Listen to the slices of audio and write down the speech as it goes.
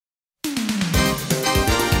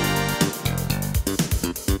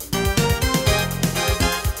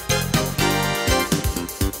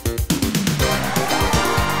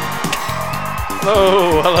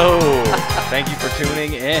Hello. Thank you for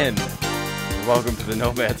tuning in. Welcome to the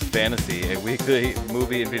Nomads Fantasy, a weekly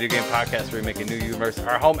movie and video game podcast where we make a new universe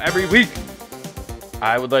our home every week.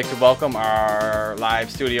 I would like to welcome our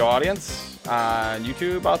live studio audience on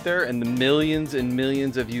YouTube out there and the millions and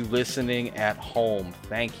millions of you listening at home.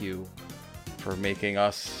 Thank you for making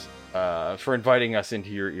us, for inviting us into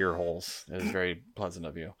your ear holes. It is very pleasant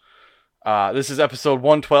of you. This is episode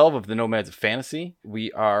 112 of the Nomads of Fantasy.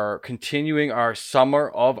 We are continuing our Summer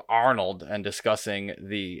of Arnold and discussing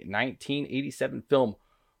the 1987 film,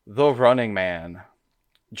 The Running Man.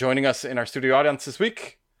 Joining us in our studio audience this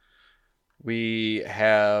week, we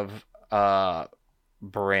have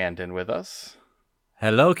Brandon with us.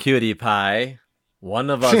 Hello, cutie pie.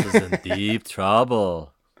 One of us is in deep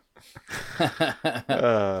trouble.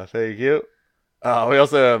 Thank you. We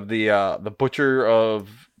also have the butcher of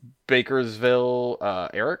Bakersville,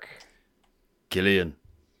 Eric. Killian,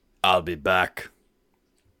 I'll be back.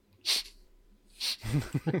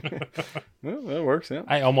 Well, that works, yeah.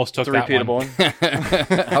 I almost took It's a that repeatable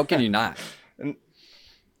one. How can you not? And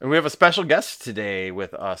we have a special guest today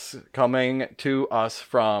with us, coming to us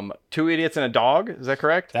from Two Idiots and a Dog. Is that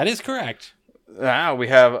correct? That is correct. We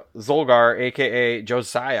have Zolgar, a.k.a.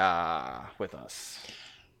 Josiah, with us.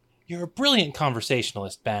 You're a brilliant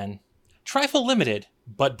conversationalist, Ben. Trifle limited,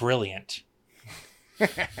 but brilliant.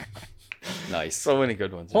 Nice. So many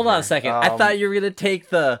good ones. Hold on a second. I thought you were going to take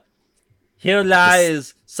the Here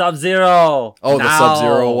Lies Sub-Zero. Oh, the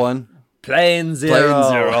Sub-Zero one? Plain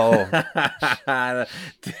Zero.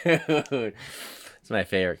 Dude. It's my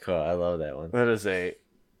favorite quote. I love that one. That is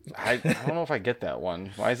I don't know if I get that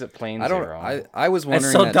one. Why is it plain zero? I was wondering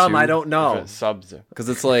It's so that dumb, too, I don't know. Sub-zero. because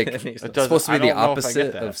it's like It it's supposed to be I the don't know if I get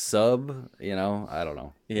opposite that. of sub. You know, I don't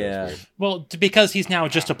know. Yeah. Well, because he's now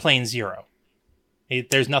just a plain zero.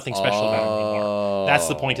 There's nothing special about him anymore. That's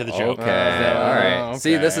the point of the joke. Okay, all right. okay.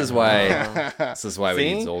 See, this is why we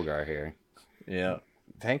See? need Zolgar here. Yeah.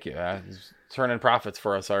 Thank you. He's turning profits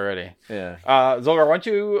for us already. Yeah. Zolgar, why don't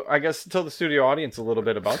you, I guess, tell the studio audience a little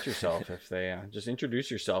bit about yourself? If they just introduce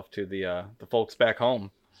yourself to the folks back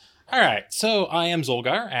home. All right, so I am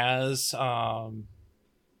Zolgar as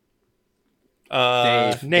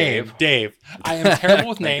Dave. I am terrible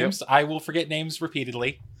with names. I will forget names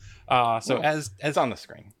repeatedly. It's on the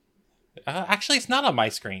screen. Actually, it's not on my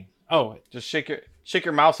screen. Oh, Just shake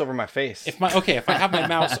your mouse over my face. if I have my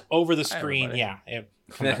mouse over the screen, everybody. yeah.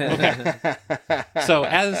 Okay. So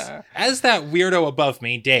as that weirdo above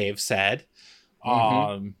me, Dave said,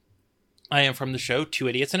 I am from the show Two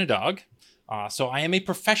Idiots and a Dog. So I am a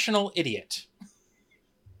professional idiot.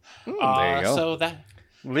 There you go. So that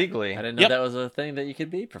Legally. I didn't know Yep. that was a thing that you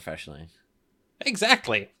could be professionally.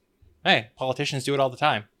 exactly. Hey, politicians do it all the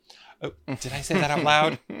time. Oh, did I say that out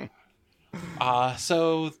loud?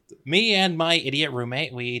 So me and my idiot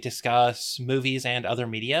roommate, we discuss movies and other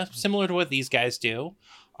media, similar to what these guys do.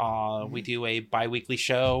 We do a bi-weekly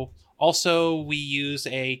show. Also, we use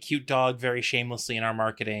a cute dog very shamelessly in our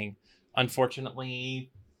marketing. Unfortunately,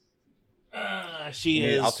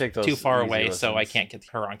 she I'll is take those too far easy away, so I listens. can't get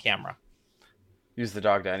her on camera. Use the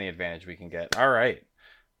dog to any advantage we can get. All right.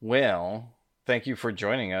 Well, thank you for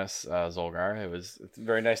joining us, Zolgar. It's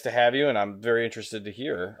very nice to have you, and I'm very interested to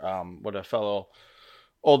hear what a fellow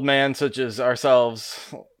old man such as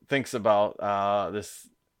ourselves thinks about this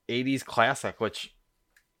 80s classic, which,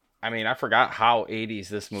 I mean, I forgot how 80s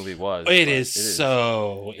this movie was. It is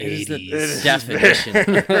so 80s. It is the definition of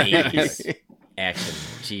 80s action.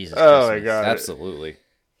 Jesus Oh my Christmas. god. Absolutely.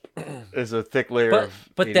 There's a thick layer of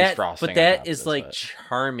But 80s frosting. that on top of is this, like but-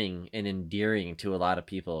 charming and endearing to a lot of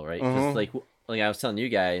people, right? Because like I was telling you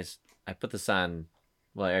guys, I put this on.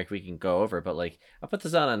 Well, Eric, we can go over, it, but like I put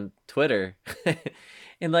this on Twitter,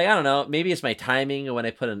 and like I don't know, maybe it's my timing when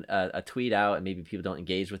I put a tweet out, and maybe people don't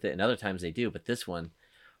engage with it, and other times they do. But this one,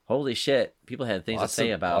 holy shit, people had things to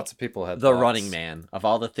say about lots of people had the thoughts. Running Man of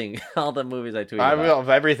all the things, all the movies I tweeted I about. will, of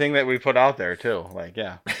everything that we put out there too. Like,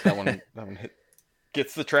 yeah, that one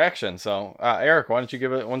gets the traction. So, Eric, why don't you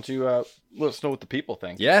let us know what the people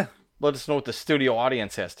think? Yeah, Let us know what the studio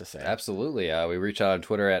audience has to say. absolutely. We reached out on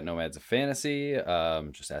Twitter at Nomads of Fantasy,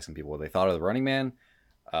 just asking people what they thought of the Running Man.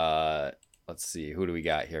 Let's see, who do we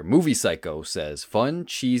got here? Movie Psycho says fun,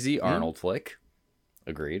 cheesy Arnold flick.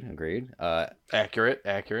 Agreed. Accurate.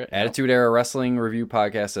 Attitude Era Wrestling Review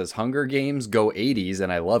Podcast says Hunger Games go 80s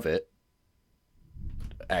and I love it.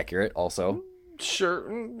 Accurate also.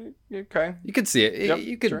 Sure. Okay. You could see it. Yep,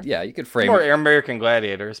 You could, sure. yeah, you could frame More it. American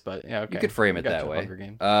Gladiators, but yeah, okay. You could frame I it got that you, way. Hunger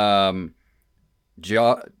Games.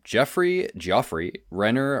 Geoffrey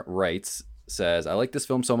Renner writes, says, I like this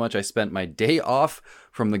film so much I spent my day off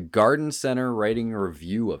from the garden center writing a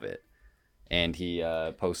review of it. and he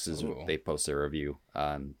posts Ooh. they post a review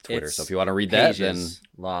on Twitter. It's so if you want to read that, then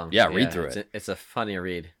long. read through it. It's a funny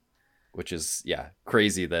read. Which is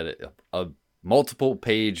crazy that a multiple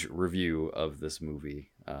page review of this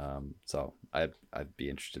movie. So I'd be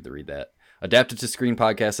interested to read that. Adapted to Screen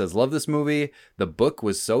podcast says, love this movie. The book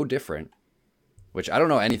was so different, which I don't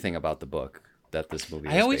know anything about the book that this movie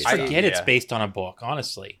is I always based on. forget it's based on a book,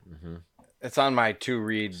 honestly. Mm-hmm. It's on my to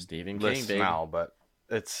read Stephen list King, baby. now, but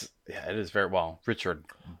it is very well. Richard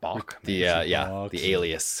Bach. The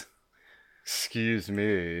alias. Excuse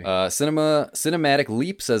me. Cinematic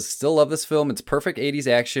Leap says, still love this film. It's perfect 80s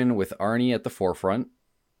action with Arnie at the forefront.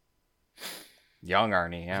 Young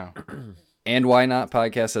Arnie, yeah. And Why Not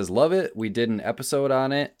podcast says, love it. We did an episode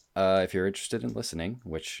on it. If you're interested in listening,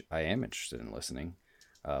 which I am interested in listening,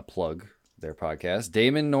 plug their podcast.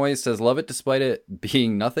 Damon Noise says, love it despite it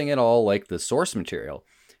being nothing at all like the source material,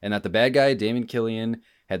 and that the bad guy, Damon Killian,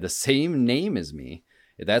 had the same name as me.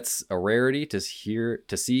 That's a rarity to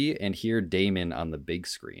see and hear Damon on the big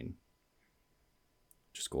screen.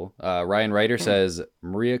 Which is cool. Ryan Ryder says,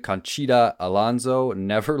 Maria Conchita Alonso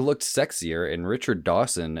never looked sexier, and Richard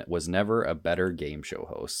Dawson was never a better game show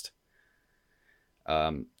host.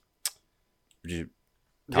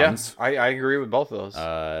 Yes, I agree with both of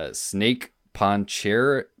those. Snake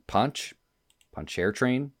Poncher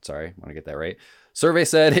Train. Sorry, I want to get that right. Survey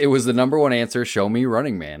said it was the number one answer. Show me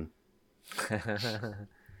Running Man.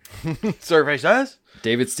 Survey says.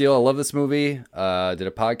 David Steele, I love this movie. Did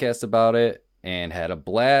a podcast about it and had a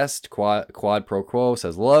blast. Quad Pro Quo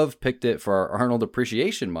says love. Picked it for our Arnold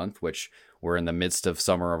Appreciation Month, which we're in the midst of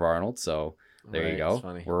Summer of Arnold. So there you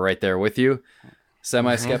go. We're right there with you.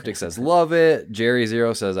 Semi-Skeptic says love it. Jerry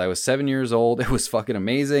Zero says I was 7 years old. It was fucking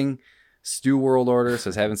amazing. Stu World Order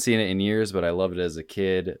says haven't seen it in years, but I loved it as a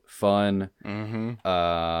kid. Fun.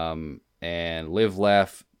 And Live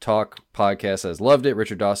Laugh Talk podcast says loved it.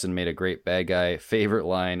 Richard Dawson made a great bad guy. Favorite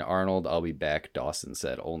line, Arnold, I'll be back. Dawson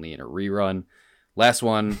said only in a rerun. Last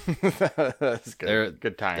one. That's good.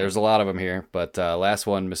 Good time. There's a lot of them here, but last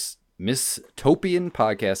one, Miss Topian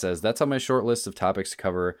podcast says that's on my short list of topics to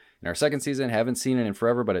cover in our second season. Haven't seen it in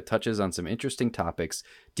forever, but it touches on some interesting topics: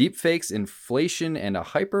 deep fakes, inflation, and a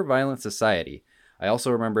hyper-violent society. I also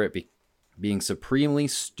remember it being supremely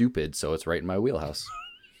stupid, so it's right in my wheelhouse.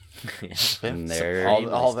 And there,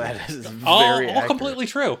 all that is all very completely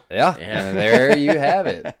true. Yeah, and there you have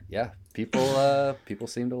it. Yeah, people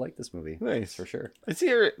seem to like this movie. Nice, for sure. I see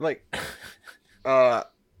here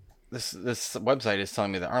this website is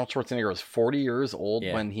telling me that Arnold Schwarzenegger was 40 years old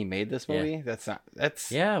when he made this movie.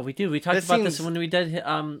 Yeah, we do. We talked about this when we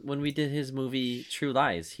did his movie True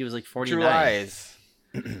Lies. He was like 49. True Lies.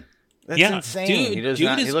 That's insane. Dude,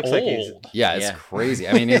 he looks old. Like he's... Yeah, it's crazy.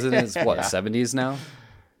 I mean, he's in his 70s now.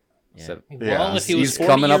 Yeah. Well, if he was he's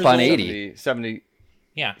coming up on 80. 70.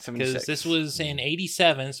 Yeah, because this was in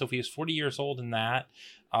 87, so if he was 40 years old in that,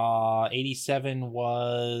 87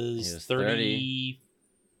 was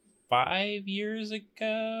 35 years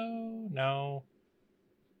ago? No.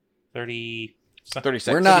 36.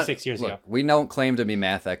 We're not, 36 years ago. We don't claim to be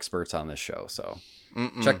math experts on this show, so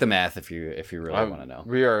check the math if you really want to know.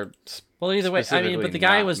 We are. Well, either way, I mean, but the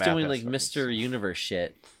guy was doing like experts. Mr. Universe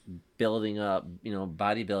shit, building up,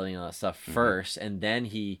 bodybuilding and all that stuff first, and then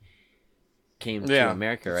he came to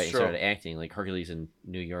America, right, and started acting like Hercules in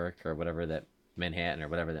New York or whatever that Manhattan or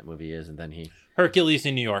whatever that movie is, and then he Hercules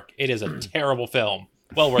in New York. It is a terrible film.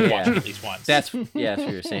 Well worth watching at least once. That's what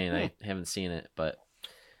you're saying. I haven't seen it, but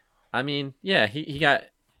I mean, yeah, he got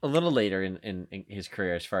a little later in his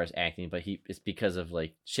career as far as acting, but it's because of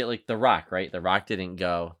like shit like The Rock, right? The Rock didn't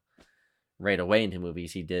go right away into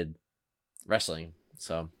movies. He did wrestling.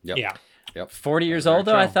 So Yep. 40 years old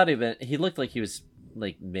though. I thought he looked like he was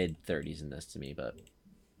like mid 30s in this to me, but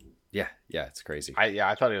yeah, it's crazy.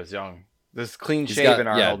 I thought he was young. This clean shaven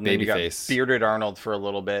Arnold, and then you got face. bearded Arnold for a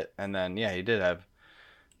little bit, and then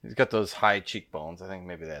he's got those high cheekbones. I think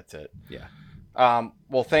maybe that's it. Yeah.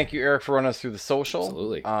 Well, thank you, Eric, for running us through the social.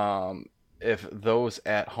 Absolutely. If those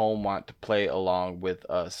at home want to play along with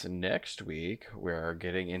us next week, we're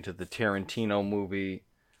getting into the Tarantino movie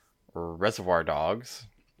Reservoir Dogs.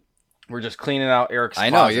 We're just cleaning out Eric's closet. I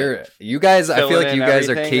know you guys. I feel like you guys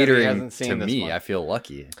are catering to to me. I feel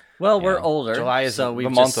lucky. well, we're older, July is so the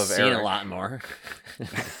we've month just of seen Eric. a lot more.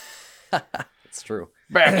 It's true.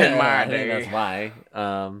 Back in my I think day. that's why.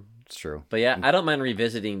 It's true. But yeah, I don't mind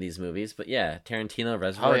revisiting these movies. But yeah, Tarantino,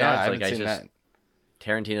 Reservoir Dogs,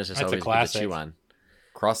 Tarantino's just That's a always good to classic. chew on.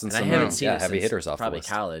 Crossing And I some haven't seen it heavy since hitters off the probably list.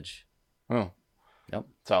 college. Oh. Yep.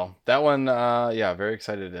 So that one, very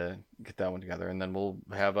excited to get that one together, and then we'll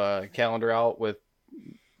have a calendar out with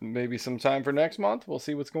maybe some time for next month. We'll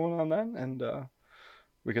see what's going on then, and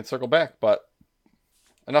we can circle back. But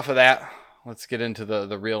enough of that. Let's get into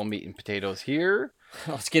the real meat and potatoes here.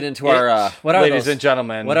 Let's get into our what are ladies those, and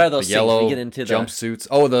gentlemen? What are those The yellow things? We get into jumpsuits.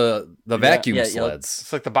 Oh, the vacuum sleds.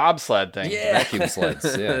 It's like the bobsled thing. Yeah, Vacuum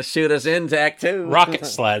sleds. Yeah. Shoot us into Act 2. Rocket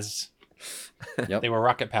sleds. Yep. They were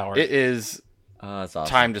rocket powered. It is That's awesome.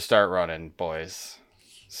 time to start running, boys.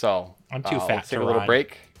 So I'm too fat let's take to a little run.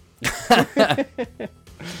 break.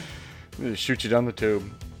 Just shoot you down the tube.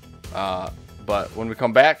 But when we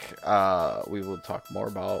come back, we will talk more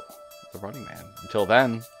about the Running Man. Until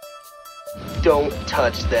then, Don't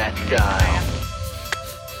touch that dial.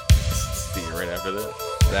 see you right after this.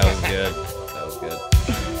 That was good. That was good.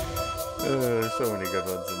 There's so many good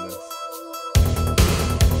ones in this.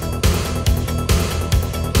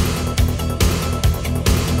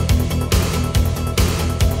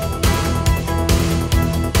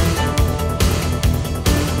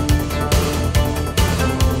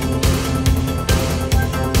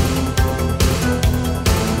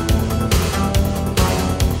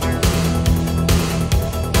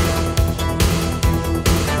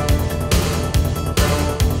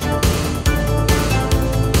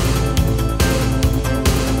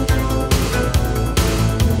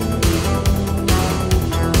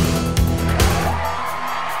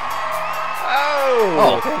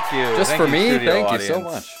 Oh, thank you. just Thank for you, me? studio Thank you so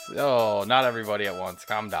audience. Oh, not everybody at once.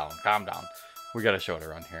 Calm down. Calm down. We got a show to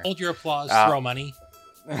run here. Hold your applause. Uh, Throw money.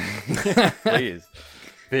 Please.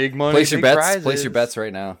 Big money. Place your big bets. prizes. Place your bets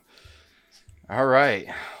right now. All right.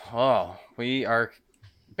 Well, we are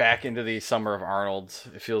back into the Summer of Arnold.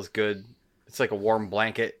 It feels good. It's like a warm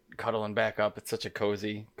blanket cuddling back up. It's such a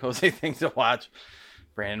cozy thing to watch.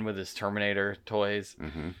 Brandon with his Terminator toys.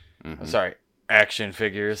 Mm-hmm. Sorry, action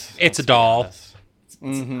figures. It's a doll.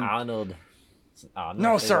 Mhm. Arnold.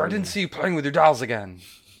 No, sir, I didn't see you playing with your dolls again.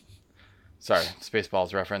 Sorry,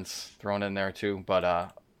 Spaceballs reference thrown in there too.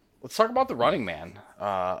 But let's talk about The Running Man.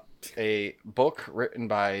 A book written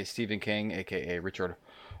by Stephen King, aka Richard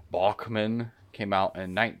Bachman, came out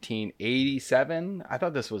in 1987. I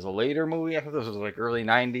thought this was a later movie. I thought this was like early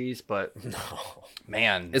 90s, but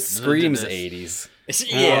man, It screams this- 80s.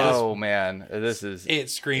 Yeah. Oh man, this is It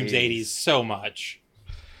screams 80s. 80s so much.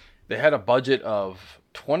 They had a budget of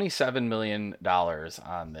 $27 million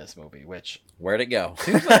on this movie, which Where'd it go?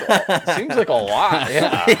 seems like a lot.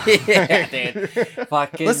 Yeah. Yeah, dude.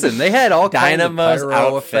 Fucking Listen, they had all kinds of Dynamo's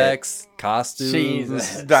pyro outfit. effects, costumes.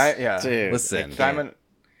 Jesus. Yeah. Dude. Listen, Diamond.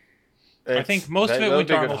 I think most of it that'll went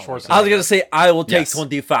be to good Arnold homework. Schwarzenegger. I was gonna say I will take Yes.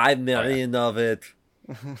 25 million of it,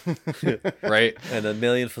 right? and $1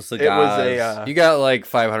 million for It cigars. was a. You got like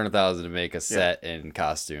 500,000 to make a set in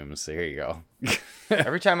costumes. So here you go.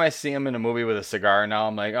 Every time I see him in a movie with a cigar now,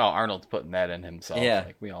 I'm like, oh, Arnold's putting that in himself. Yeah.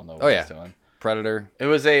 Like, we all know what Oh, yeah. he's doing. Predator. It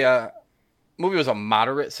was a. Movie was a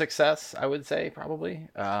moderate success, I would say, probably.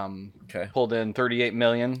 Okay. Pulled in 38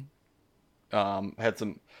 million. Had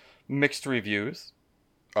some mixed reviews.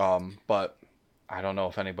 But I don't know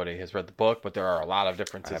if anybody has read the book, but there are a lot of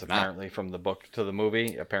differences have not. apparently from the book to the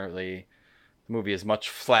movie. Apparently, the movie is much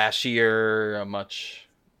flashier, much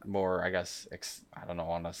more, I guess, I don't know, I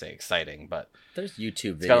want to say exciting, but There's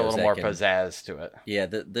YouTube videos. it's got a little that more can- pizzazz to it. Yeah,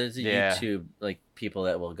 there's a Yeah. YouTube like people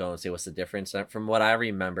that will go and say what's the difference. From what I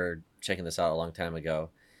remember checking this out a long time ago,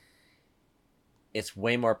 it's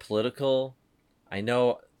way more political. I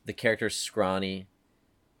know the character's scrawny,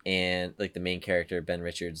 and like the main character Ben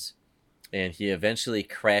Richards, and he eventually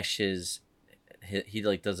crashes. He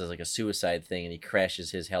like does this, like a suicide thing, and he crashes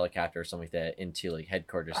his helicopter or something like that into like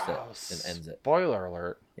headquarters and ends it. Spoiler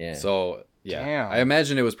alert. Yeah, So yeah, Damn. I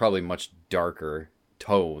imagine it was probably much darker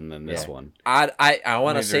tone than this Yeah. one. I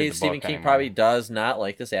want to Maybe say the Stephen book King anymore. probably does not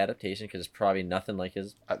like this adaptation because it's probably nothing like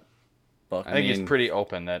his book. I think he's mean, pretty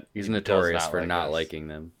open that He's he does notorious for like not this. liking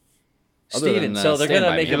them. Other Steven, than, so they're Stand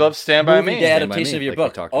gonna By make Me. He a loves Stand By movie Me. adaptation Me, of your like we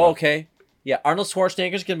book. talked Oh, about. okay. Yeah, Arnold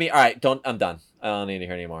Schwarzenegger's gonna be all right. I'm done. I don't need to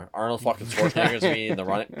hear anymore. Arnold fucking Schwarzenegger's gonna be in the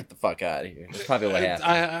run. Get the fuck out of here. That's probably what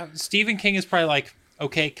happened. Stephen King is probably like,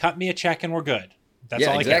 okay, cut me a check and we're good. That's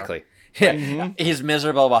Yeah, all I exactly. Yeah, he's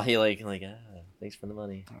miserable while he thanks for the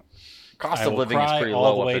money. Cost care. I of will living is cry pretty all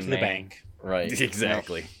low the up way in to the Maine. bank. Right.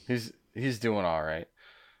 Exactly. He's doing all right.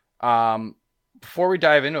 Before we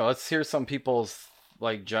dive into it, let's hear some people's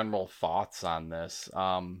like general thoughts on this.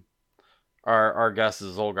 Our guest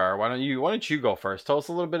is Zolgar. Why don't you go first? Tell us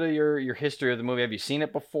a little bit of your history of the movie. Have you seen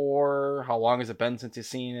it before? How long has it been since you've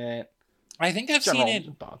seen it? I think I've General seen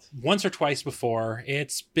it thoughts. once or twice before.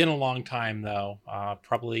 It's been a long time though.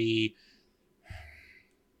 Probably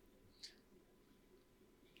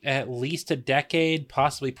at least a decade,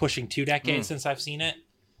 possibly pushing 2 decades since I've seen it.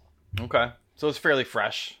 Okay. So it's fairly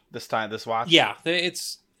fresh this watch. Yeah,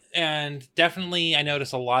 and definitely I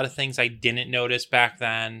noticed a lot of things I didn't notice back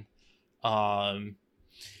then.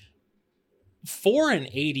 For an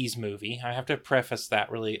 80s movie, I have to preface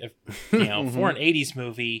that really, for an 80s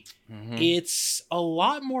movie, it's a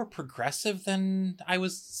lot more progressive than I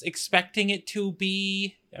was expecting it to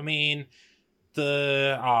be. I mean, what's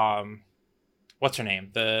her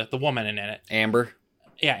name? The woman in it. Amber.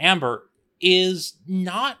 Yeah, Amber is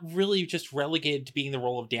not really just relegated to being the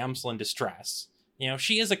role of damsel in distress.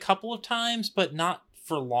 She is a couple of times, but not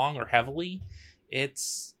for long or heavily.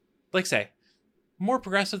 It's, like I say, more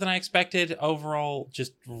progressive than I expected. Overall,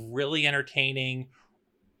 just really entertaining,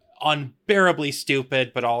 unbearably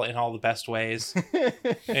stupid, but in all the best ways.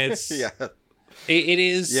 It's it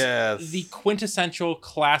is the quintessential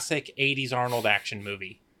classic 80s Arnold action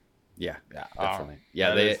movie. Yeah, definitely.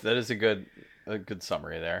 That is a good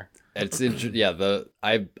summary there. It's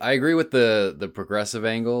I agree with the progressive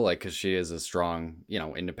angle, like, because she is a strong,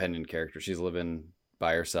 independent character. She's living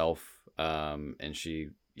by herself, and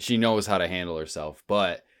she knows how to handle herself.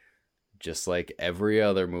 But just like every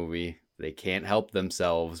other movie, they can't help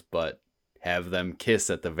themselves but have them kiss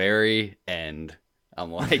at the very end. I'm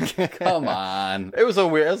like, come on. It was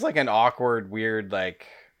like an awkward, weird, like,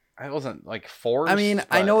 it wasn't like forced. I mean,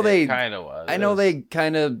 I know they kind of was. They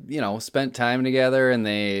kind of, spent time together and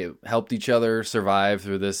they helped each other survive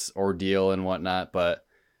through this ordeal and whatnot. But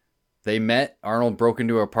they met. Arnold broke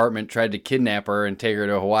into her apartment, tried to kidnap her and take her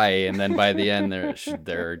to Hawaii, and then by the end they're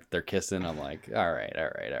kissing. I'm like, all right.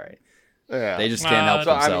 Yeah. They just can't help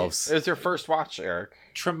themselves. It's your first watch, Eric.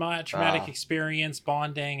 Traumatic experience,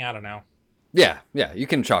 bonding. I don't know. Yeah. You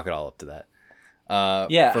can chalk it all up to that.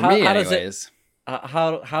 For me, anyways.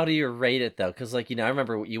 How do you rate it though? Because I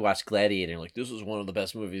remember you watched Gladiator, and this was one of the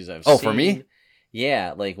best movies I've seen. Oh, for me?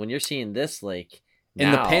 Yeah, when you're seeing this,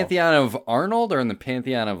 in the pantheon of Arnold, or in the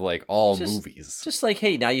pantheon of all movies? Just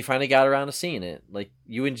hey, now you finally got around to seeing it.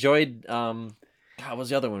 You enjoyed what was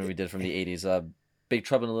the other one we did from the 80s? Big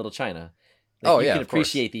Trouble in Little China. You can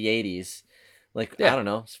appreciate the 80s. I don't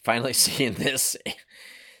know, finally seeing this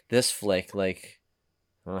flick.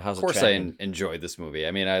 How's of course, it tracking? I enjoyed this movie.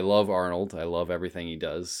 I mean, I love Arnold. I love everything he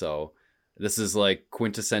does. So this is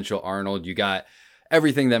quintessential Arnold. You got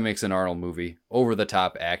everything that makes an Arnold movie: over the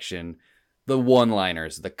top action, the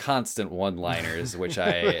one-liners, the constant one-liners, which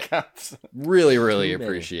I really, really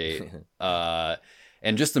appreciate.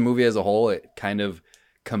 And just the movie as a whole, it kind of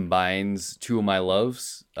combines two of my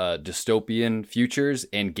loves: dystopian futures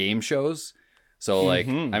and game shows. So I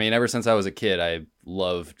mean, ever since I was a kid, I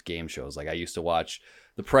loved game shows. I used to watch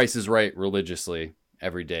The Price is Right religiously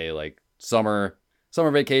every day. Summer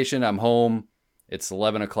vacation, I'm home. It's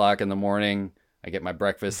 11 o'clock in the morning. I get my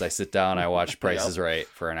breakfast. I sit down. I watch Price is Right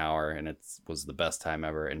for an hour, and it was the best time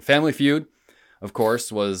ever. And Family Feud, of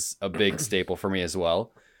course, was a big staple for me as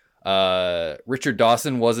well. Richard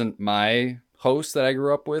Dawson wasn't my host that I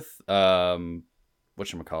grew up with.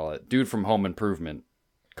 Whatchamacallit? Dude from Home Improvement,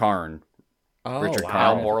 Karn. Richard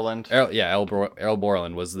Al Borland. Al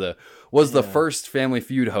Borland was the first Family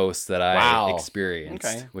Feud host that I experienced.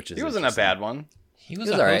 Okay. Which is he wasn't a bad one. He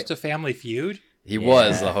was a host of Family Feud. He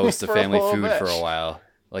was the host of Family Feud for a while,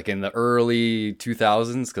 in the early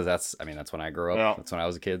 2000s, because that's when I grew up. Yeah. That's when I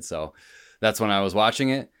was a kid, so that's when I was watching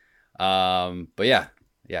it. But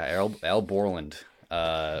Al Borland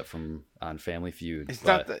on Family Feud.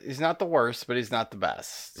 He's not the worst, but he's not the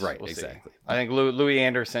best. Right, exactly. I think Louis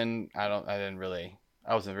Anderson. I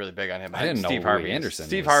wasn't really big on him. I didn't know Louis Anderson.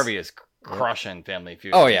 Steve Harvey is crushing Family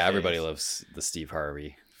Feud. Oh yeah, everybody loves the Steve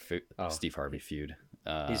Harvey feud.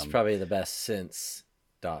 He's probably the best since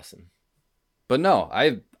Dawson. But no,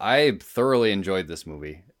 I thoroughly enjoyed this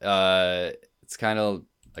movie. It's kind of,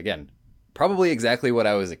 again, probably exactly what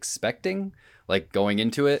I was expecting, going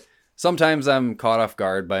into it. Sometimes I'm caught off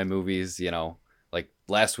guard by movies,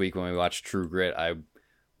 last week when we watched True Grit, I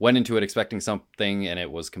went into it expecting something and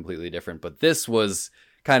it was completely different. But this was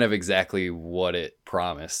kind of exactly what it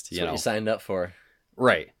promised. That's what you signed up for.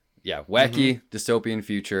 Right. Yeah. Wacky dystopian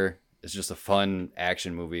future. It's just a fun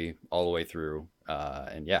action movie all the way through.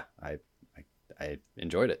 And yeah, I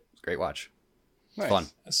enjoyed it. It's a great watch. It's fun.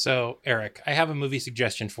 So, Eric, I have a movie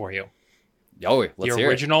suggestion for you. Oh, let's hear it. The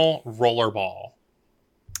original Rollerball.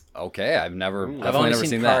 Okay, I've only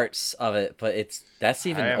seen parts of it, but that's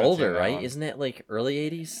even older, right? One. Isn't it early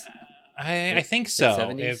 80s? I think so.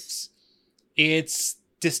 70s? It's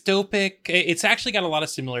dystopic. It's actually got a lot of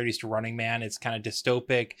similarities to Running Man. It's kind of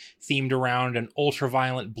dystopic, themed around an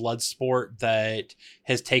ultra-violent blood sport that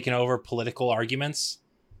has taken over political arguments.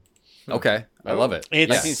 Okay, I love it. It's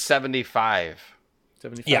 1975.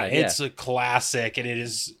 75. Yeah, it's a classic, and it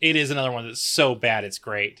is another one that's so bad it's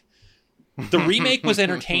great. The remake was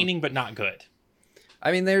entertaining, but not good.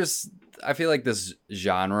 I mean, I feel like this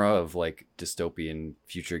genre of like dystopian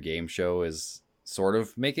future game show is sort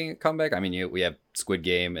of making a comeback. I mean, we have Squid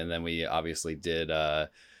Game, and then we obviously did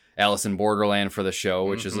Alice in Borderland for the show,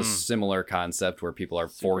 which is a similar concept where people are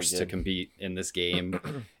forced to compete in this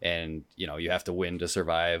game, and you have to win to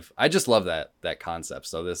survive. I just love that concept.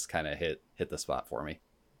 So this kind of hit the spot for me.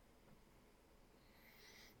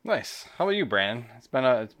 Nice. How about you, Brandon? It's been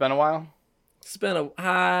a while. It's been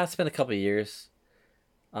a couple of years.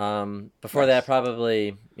 Before that,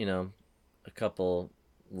 probably a couple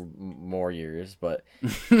more years, but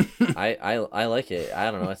I like it.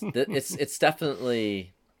 I don't know. It's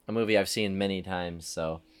definitely a movie I've seen many times,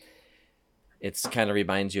 so it's kind of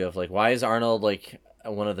reminds you of like, why is Arnold like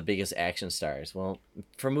one of the biggest action stars? Well,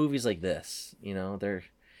 for movies like this, they're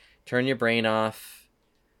turn your brain off,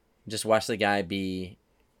 just watch the guy be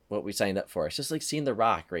what we signed up for. It's just like seeing The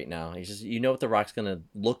Rock right now. He's just what The Rock's gonna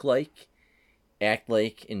look like, act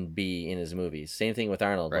like, and be in his movies. Same thing with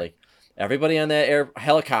Arnold. Right. Like everybody on that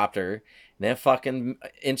helicopter in that fucking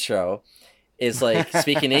intro is like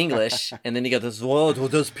speaking English, and then you got this, whoa,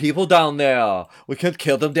 there's people down there. We can't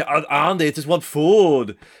kill them. They just want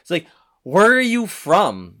food. It's like, where are you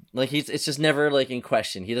from? Like it's just never like in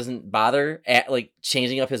question. He doesn't bother at like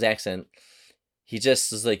changing up his accent. He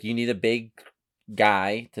just is like, you need a big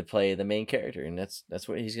guy to play the main character, and that's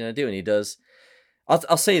what he's gonna do, and he does.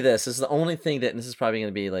 I'll say this is the only thing that, and this is probably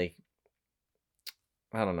gonna be like,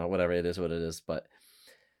 I don't know, whatever it is, what it is, but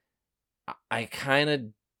I kind of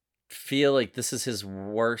feel like this is his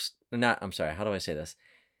worst. I'm sorry, how do I say this?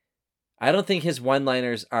 I don't think his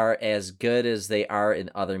one-liners are as good as they are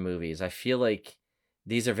in other movies. I feel like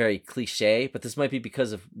these are very cliche, but this might be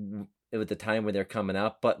because of at the time when they're coming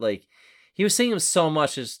out. But like, he was singing them so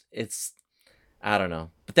much, it's I don't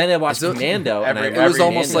know. But then I watched Commando, and it was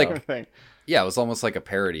almost like, yeah, it was almost like a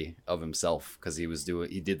parody of himself because he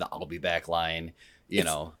did the "I'll be back" line,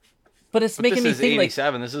 But it's making me think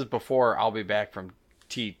 87. This is before "I'll be back" from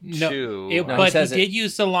T2. But he did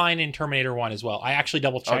use the line in Terminator 1 as well. I actually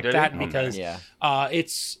double checked that because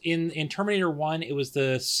it's in Terminator 1. It was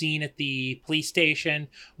the scene at the police station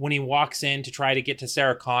when he walks in to try to get to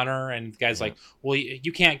Sarah Connor, and the guy's like, "Well,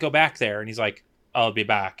 you can't go back there," and he's like, "I'll be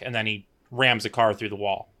back," and then he rams a car through the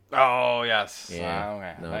wall. Oh yes. Yeah.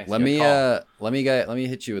 Okay. No. Nice. Let me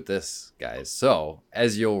hit you with this, guys. So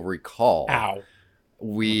as you'll recall,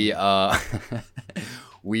 we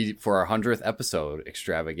we for our 100th episode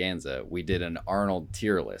extravaganza, we did an Arnold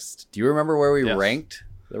tier list. Do you remember where we ranked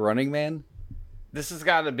the Running Man? This has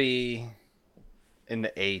got to be in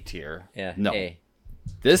the A tier. Yeah. No. A.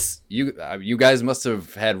 This you guys must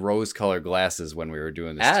have had rose-colored glasses when we were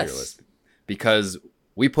doing this tier list, because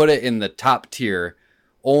we put it in the top tier,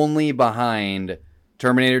 only behind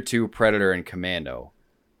Terminator 2, Predator, and Commando.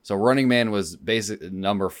 So Running Man was basically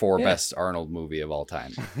number 4 best Arnold movie of all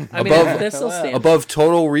time. Above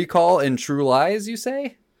Total Recall and True Lies, you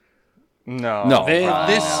say? No.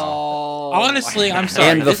 Honestly, I'm sorry.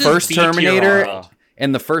 And the first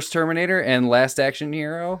Terminator, and Last Action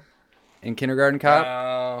Hero, and Kindergarten Cop.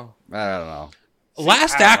 I don't know.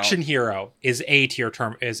 Last Action Hero is A tier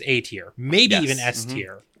maybe even S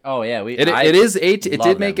tier. Oh yeah, it is A. It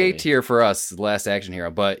did make A tier for us, Last Action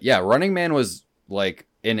Hero, but yeah, Running Man was like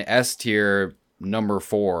in S tier, number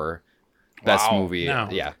 4 best movie. No.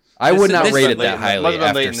 Yeah, I would not rate it that highly. Must have been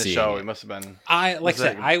after late in the seeing show. it. It must have been.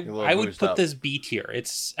 I would put this B tier.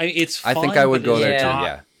 It's fun, I think I would go there too. Not,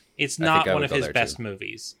 Yeah, it's not one of his best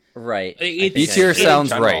movies. Right. B tier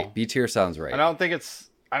sounds right. B tier sounds right. I don't think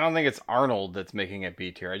it's Arnold that's making it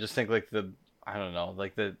B tier. I just think like the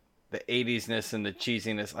 80s-ness and the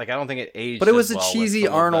cheesiness. Like I don't think it aged. But it was as a well cheesy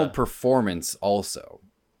Arnold performance also.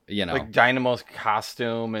 Like Dynamo's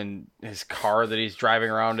costume and his car that he's driving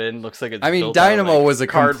around in looks like it's. I mean, built Dynamo out of, was a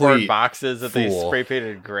cardboard complete boxes that fool. they spray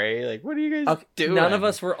painted gray. Like, what are you guys doing? None of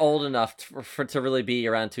us were old enough to really be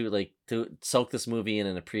around to soak this movie in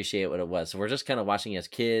and appreciate what it was. So we're just kind of watching it as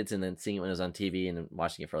kids and then seeing it when it was on TV and then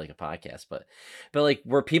watching it for like a podcast. But like,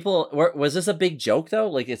 was this a big joke though?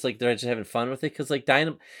 Like, it's like they're just having fun with it because like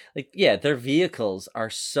Dynamo, their vehicles are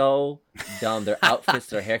so dumb. Their outfits,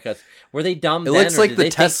 their haircuts. Were they dumb? It looks like the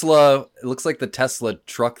Tesla. It looks like the Tesla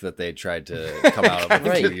truck that they tried to come out of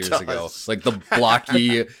a few years ago. Like the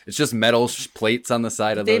blocky. It's just metal plates on the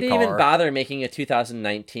side of the car. They didn't even bother making a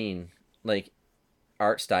 2019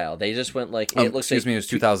 art style. They just went like it looks. Excuse me, it was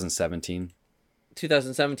 2017.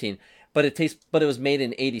 2017, but it was made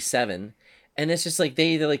in 87, and it's just like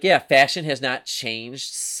they're like, yeah, fashion has not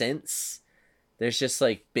changed since There's just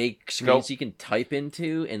like big screens you can type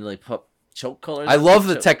into and like put choke colors. I love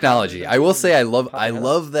the technology. I will say I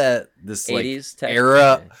love that this like 80s tech.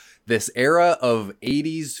 era, this era of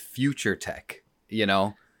 80s future tech. You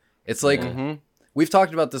know, it's like we've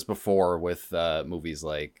talked about this before with movies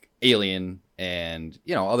like Alien and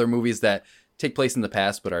other movies that take place in the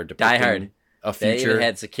past but are depicting Die Hard. a They future. even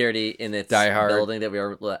had security in its Die Hard. building that we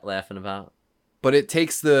were laughing about. But it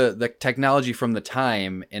takes the technology from the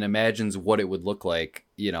time and imagines what it would look like,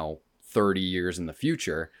 30 years in the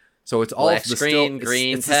future. So it's all Black the screen, still,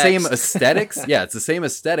 green it's the same text. aesthetics. Yeah, it's the same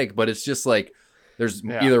aesthetic, but it's just like there's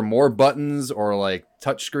either more buttons or like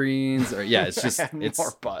touch screens or it's just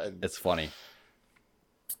more buttons. It's funny.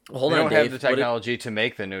 Hold they on, don't Dave. have the technology to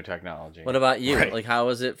make the new technology. What about you? Right. Like, how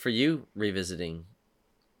was it for you revisiting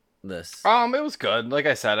this? It was good. Like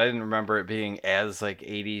I said, I didn't remember it being as like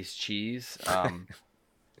 80s cheese.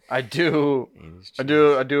 I do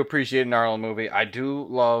appreciate an Arnold movie. I do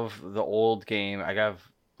love the old game. I have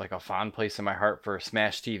like a fond place in my heart for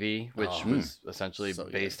Smash TV, which was essentially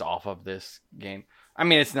based off of this game. I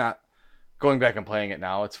mean, it's not going back and playing it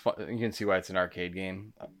now. It's fun. You can see why it's an arcade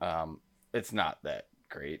game. It's not that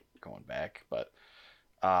great going back, but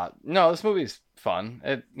no, this movie's fun.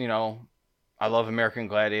 I love American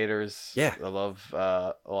Gladiators. Yeah, I love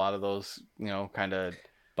a lot of those kind of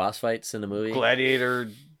boss fights in the movie. Gladiator.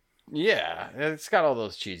 Yeah, it's got all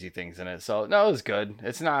those cheesy things in it. So no, it was good.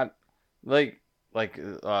 It's not like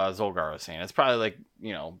Zolgar was saying. It's probably like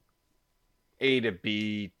A to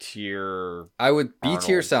B tier. I would B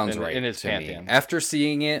tier Arnold sounds in right his to pantheon. me. After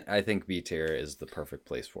seeing it, I think B tier is the perfect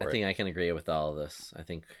place for I it. think I can agree with all of this. I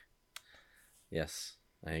think, yes,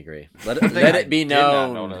 I agree. Let it be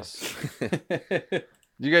known. Did not notice. Did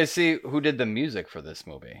you guys see who did the music for this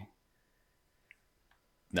movie?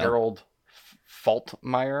 No. Harold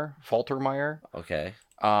Faltermeyer. Okay.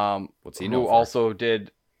 What's he known who for? also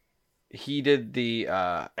did? He did the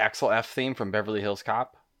Axel F theme from Beverly Hills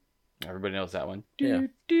Cop. Everybody knows that one. Yeah.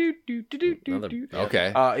 Another-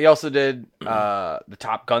 Okay. He also did the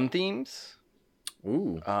Top Gun themes.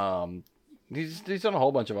 Ooh. He's done a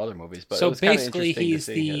whole bunch of other movies, but it So was kinda basically, interesting to he's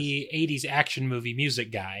see the 80s action movie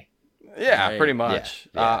music guy. Yeah, Right. pretty much.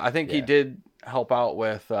 Yeah, I think he did help out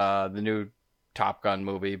with the new Top Gun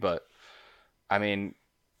movie, but I mean,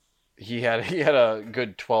 he had a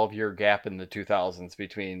good 12-year gap in the 2000s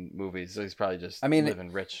between movies, so he's probably just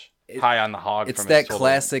living rich, high on the hog. It's from that his total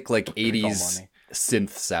classic like football 80s money.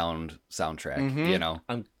 synth soundtrack,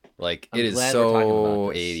 I'm it is glad we're talking so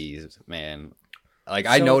about this. 80s, man. Like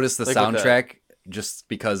I So, noticed the like with soundtrack just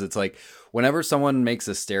because it's like whenever someone makes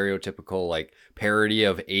a stereotypical like parody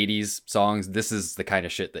of 80s songs, this is the kind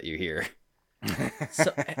of shit that you hear.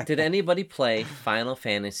 So, did anybody play Final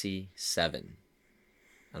Fantasy VII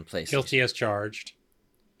on PlayStation? Guilty as charged.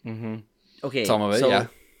 Mm-hmm. Okay, Some of it, so yeah.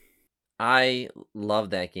 I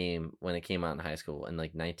loved that game when it came out in high school in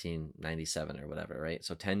like 1997 or whatever, right?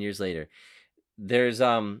 So 10 years later, there's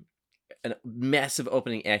a massive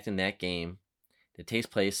opening act in that game that takes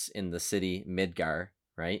place in the city Midgar,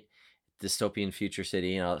 right? Dystopian future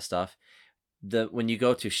city and all that stuff. When you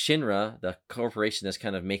go to Shinra, the corporation that's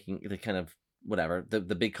kind of making the kind of whatever, the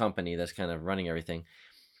big company that's kind of running everything,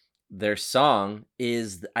 their song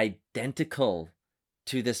is identical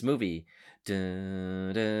to this movie.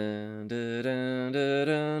 Dun, dun, dun, dun,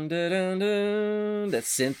 dun, dun, dun, dun, that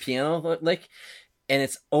synth piano, like, and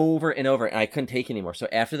it's over and over, and I couldn't take it anymore. So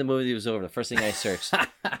after the movie was over, the first thing I searched,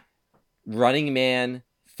 Running Man,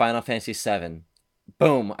 Final Fantasy VII.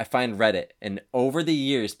 Boom, I find Reddit, and over the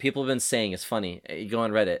years, people have been saying, it's funny, you go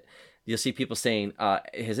on Reddit, you'll see people saying,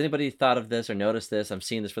 has anybody thought of this or noticed this? I'm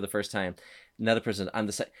seeing this for the first time. Another person,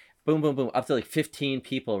 boom, boom, boom, up to like 15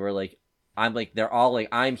 people were like, they're all like,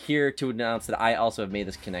 I'm here to announce that I also have made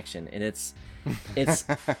this connection. And it's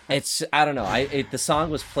I don't know. The song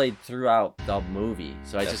was played throughout the movie.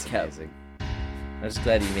 So I just kept, amazing. I'm just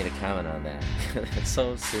glad you made a comment on that. It's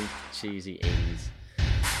so synth, cheesy 80s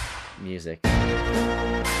music.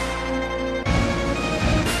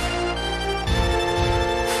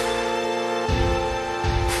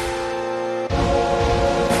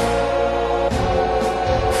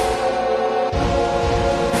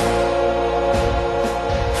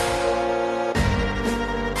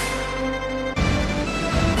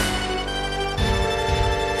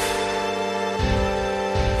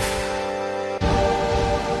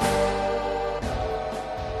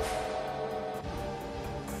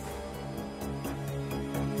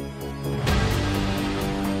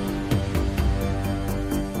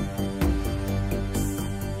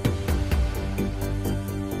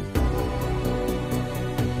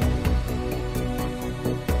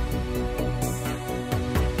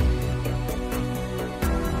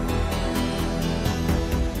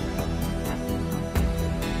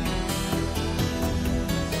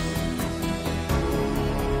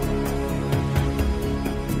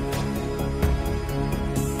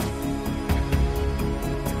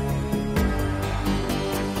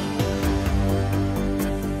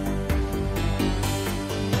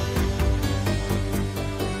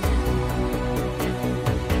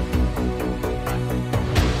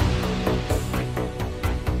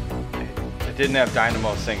 It didn't have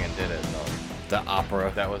Dynamo singing, did it? No. The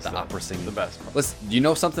opera. That was the opera singing. The best one. Listen, do you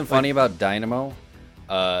know something funny about Dynamo?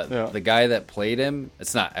 The guy that played him,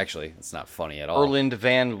 it's not funny at all. Erland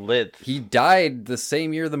Van Lith. He died the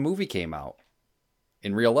same year the movie came out.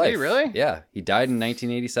 In real life. Did he really? Yeah, he died in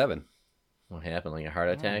 1987. What happened? Like a heart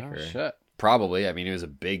attack? Oh, or shit. Probably. I mean, he was a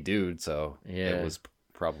big dude, so Yeah. it was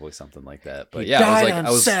probably something like that. But He yeah, died I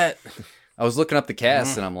on set. I was looking up the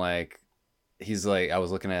cast, and I'm like, I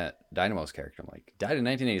was looking at Dynamo's character. I'm like, he died in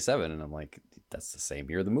 1987, and I'm like, that's the same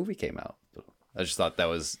year the movie came out. I just thought that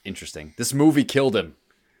was interesting. This movie killed him.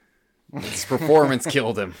 This performance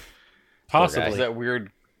killed him. It Possibly. was that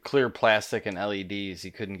weird clear plastic and LEDs. He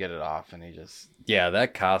couldn't get it off, and he just... Yeah,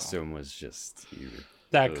 that costume was just...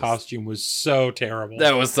 That costume was so terrible.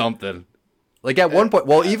 That was something. Like at one point,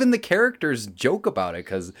 well, even the characters joke about it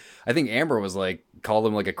because I think Amber was like, called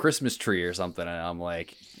him like a Christmas tree or something, and I'm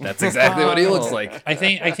like, that's exactly what he looks like. I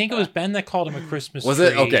think it was Ben that called him a Christmas Was tree.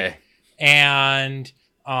 it? Okay. And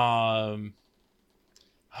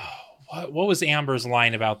what was Amber's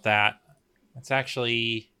line about that? It's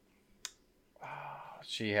actually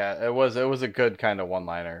She had it was a good kind of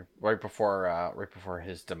one-liner right before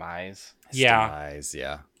his demise. Demise,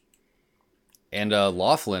 yeah. And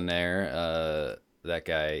Laughlin there, that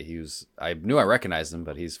guy, I knew I recognized him,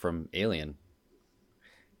 but he's from Alien.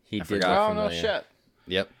 He did forgot. look Oh no familiar. shit.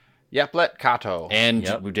 Yep. Yeplet Kato. And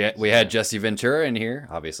Yep. we had Jesse Ventura in here,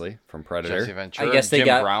 obviously, from Predator. Jesse Ventura, I guess Jim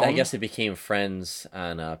Brown. I guess they became friends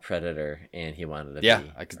on Predator, and he wanted to Yeah,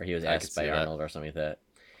 be, or he was I could asked by see that. Arnold or something like that.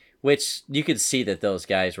 Which you could see that those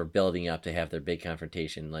guys were building up to have their big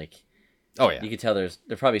confrontation. Like, Oh, yeah. you could tell there's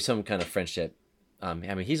probably some kind of friendship. I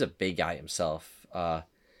mean, he's a big guy himself.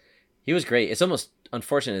 He was great. It's almost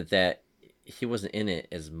unfortunate that he wasn't in it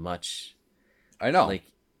as much. I know. Like,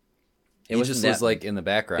 he wasn't just that was like in the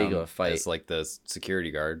background big of a fight. as like the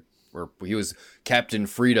security guard, where he was Captain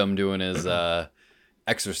Freedom doing his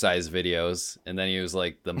exercise videos, and then he was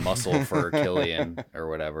like the muscle for Killian or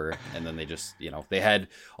whatever. And then they just, they had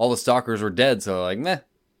all the stalkers were dead, so like, meh,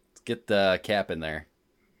 let's get the Cap in there.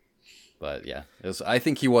 But yeah, I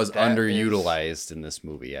think he was underutilized in this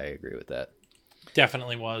movie. I agree with that.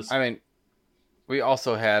 definitely was. I mean, we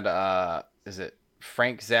also had is it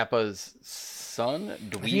Frank Zappa's son?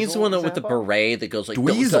 He's the one with the Zappa? beret that goes like,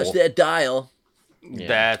 Dweezil. "Don't touch that dial." Yeah.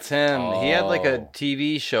 That's him. He had like a Oh.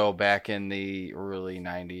 TV show back in the early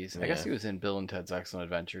 90s. I guess Yeah. he was in Bill and Ted's Excellent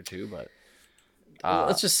Adventure too, but Well,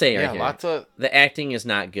 let's just say right yeah, here, lots of the acting is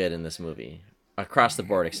not good in this movie across the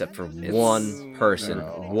board, except for one person.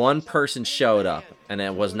 One person showed up, and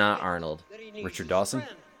it was not Arnold. Richard Dawson.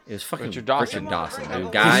 It was fucking Richard Dawson.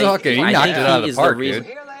 dude. Guy, fucking- he I knocked think it out of the is park, reason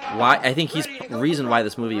dude. why. I think he's the reason why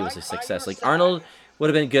this movie was a success. Like Arnold would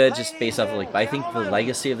have been good just based off of but I think the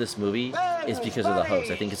legacy of this movie is because of the host.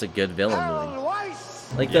 I think it's a good villain movie.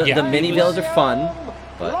 Like the mini villains are fun,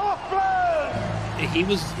 but He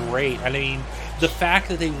was great. I mean, the fact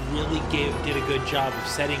that they really did a good job of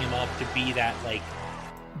setting him up to be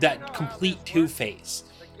that complete Two-Face.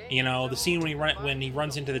 The scene when he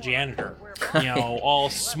runs into the janitor, all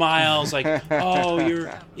smiles like, "Oh,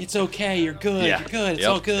 it's okay, you're good, Yeah. you're good, it's Yep.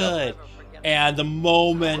 all good." And the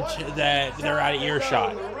moment that they're out of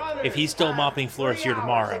earshot, if he's still mopping floors here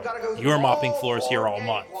tomorrow, you're mopping floors here all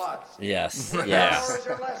month. yes,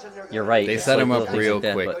 you're right. They It's set like him little up things real like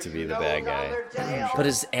that, quick but- to be the bad guy. But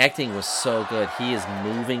his acting was so good. He is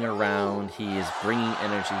moving around. He is bringing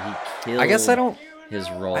energy. He killed. I guess I don't. his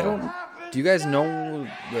role. Do you guys know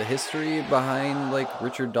the history behind like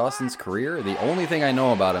Richard Dawson's career? The only thing I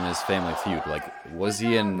know about him is Family Feud. Like, was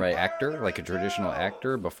he an actor, like a traditional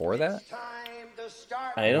actor before that?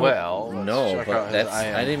 I don't know, check but out his that's.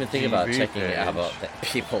 I didn't even think about IMDb checking page. out about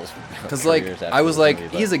people's. Because like careers I was after like, the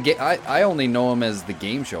movie, he's I only know him as the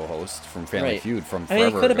game show host from Family Right. Feud from I forever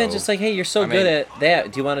mean, it could have been ago. just like, hey, you're so I good mean- at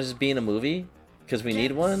that. Do you want to just be in a movie? Because we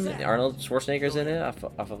need one. Arnold Schwarzenegger's in it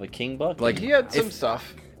off of a King book. Like, he had some if-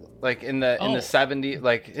 stuff like in the Oh. 70s,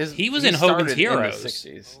 like He was he in Hogan's started Heroes. in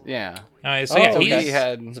the 60s. Yeah. So yeah, Oh, he's okay. he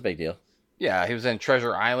had It's a big deal. yeah, he was in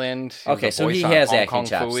Treasure Island. He was Okay, the so voice he on has Hong acting Kong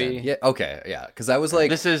chops Phooey. then. Yeah. Okay. Yeah. Because I was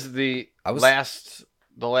like, This is the I was-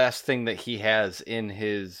 last thing that he has in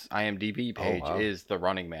his IMDb page wow. is the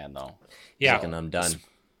Running Man, though. yeah. Like, and I'm done.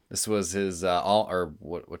 this was his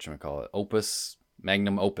what should I call it?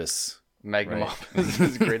 Magnum opus. Magnum Right. Opus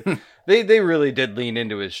is great. They really did lean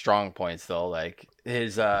into his strong points though, like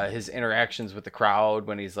his interactions with the crowd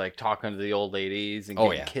when he's like talking to the old ladies and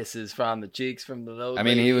getting kisses from the cheeks from the old I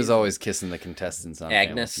mean, he ladies. was always kissing the contestants on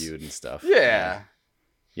Agnes. Family Feud and stuff. Yeah.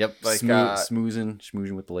 Yep. Like,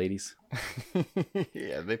 Schmoozing with the ladies.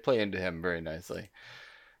 Yeah, they play into him very nicely.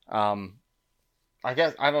 I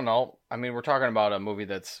guess I don't know. I mean, we're talking about a movie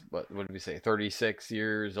that's what did we say, 36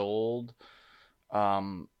 years old.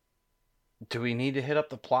 Do we need to hit up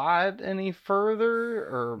the plot any further,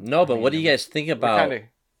 or no? But what do you guys think about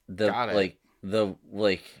the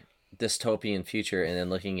dystopian future, and then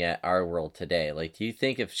looking at our world today? Like, do you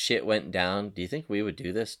think if shit went down, do you think we would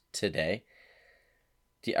do this today?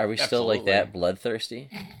 Are we still like that bloodthirsty?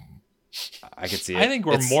 I could see it. I think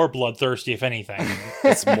we're more bloodthirsty, if anything.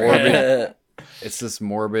 It's morbid. It's this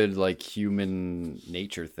morbid, like, human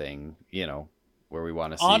nature thing, you know, where we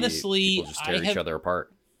want to see people just tear each other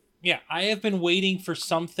apart. Yeah, I have been waiting for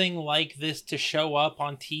something like this to show up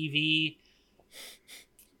on TV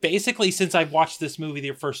basically since I've watched this movie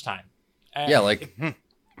the first time. Yeah, like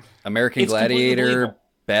American Gladiator,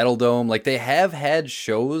 Battle Dome. Like, they have had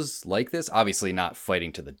shows like this. Obviously not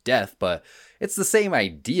fighting to the death, but it's the same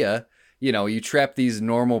idea. You know, you trap these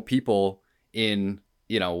normal people in,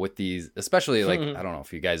 you know, with these, especially like, I don't know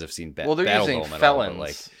if you guys have seen Battle Dome at all. Well, they're using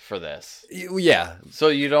felons for this. Yeah. So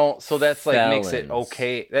you don't, so that's like makes it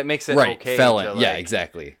okay. That makes it okay. Felon. To, like, yeah,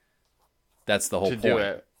 exactly. That's the whole point. Do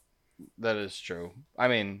it. That is true. I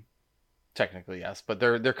mean, technically, yes, but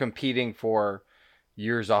they're competing for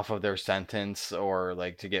years off of their sentence, or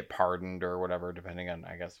like to get pardoned or whatever, depending on,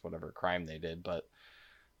 I guess, whatever crime they did. But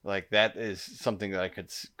like, that is something that I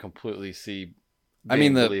could completely see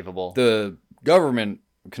being believable. The government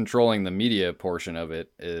controlling the media portion of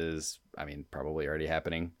it is, I mean, probably already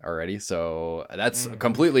happening already. So that's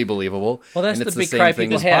completely believable. Well, that's the big cry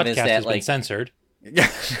people have, is that, like, censored. Well,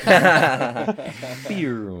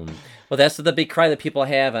 that's the big cry that people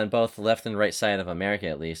have on both the left and right side of America,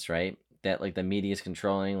 at least, right? That, like, the media is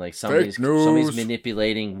controlling, like, somebody's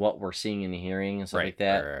manipulating what we're seeing and hearing and stuff like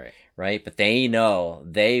that, right? But they know,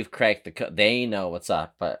 they've cracked the code, they know what's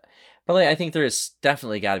up. But like, I think there is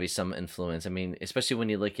definitely got to be some influence. I mean, especially when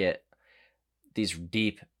you look at these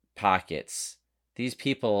deep pockets, these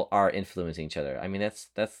people are influencing each other. I mean,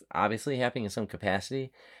 that's obviously happening in some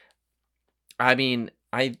capacity. I mean,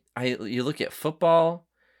 you look at football,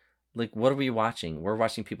 like, what are we watching? We're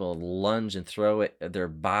watching people lunge and throw their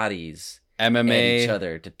bodies MMA, at each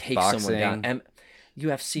other to take someone down.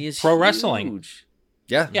 UFC is pro wrestling.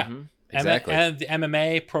 Yeah, exactly. And the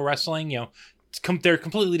MMA, pro wrestling, you know, they're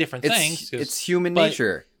completely different things. It's human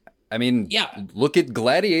nature. I mean, look at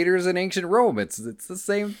gladiators in ancient Rome. It's the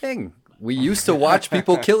same thing. We used to watch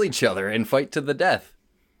people kill each other and fight to the death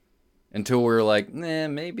until we were like,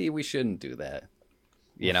 maybe we shouldn't do that.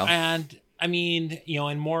 You know? And I mean, you know,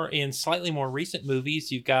 in slightly more recent movies,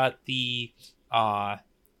 you've got the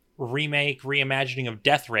reimagining of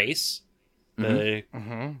Death Race. I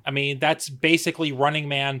mean, that's basically Running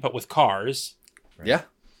Man, but with cars. Right. Yeah.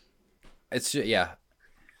 It's just,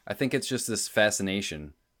 I think it's just this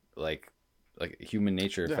fascination, like human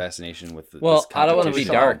nature fascination with. Well, I don't want to be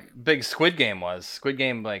dark. Big Squid Game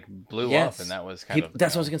like blew up, and that was kind of.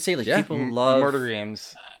 That's what I was gonna say. Like, people love murder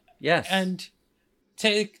games. Yes, and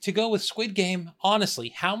to go with Squid Game,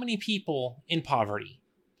 honestly, how many people in poverty,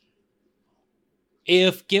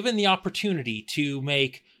 if given the opportunity to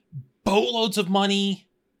make boatloads of money,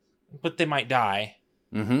 but they might die,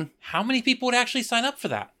 how many people would actually sign up for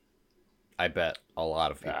that? I bet a lot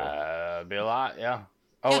of people. Be a lot, yeah.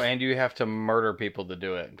 Oh, and you have to murder people to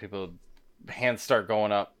do it. People, hands start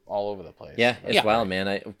going up all over the place. Yeah, it's wild,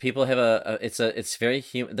 man. People have it's very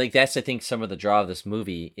human. Like, that's, I think, some of the draw of this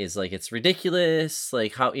movie is, like, it's ridiculous.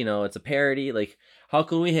 Like, how, you know, it's a parody. Like, how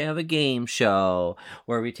can we have a game show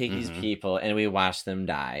where we take these people and we watch them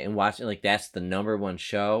die and watch it? Like, that's the number one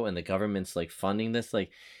show, and the government's, like, funding this. Like,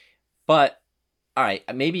 but all right,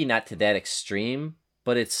 maybe not to that extreme,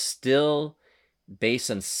 but it's still based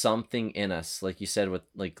on something in us, like you said, with,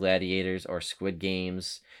 like, gladiators or Squid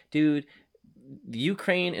Games. Dude,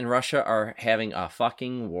 Ukraine and Russia are having a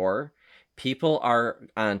fucking war. People are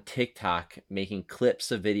on TikTok making clips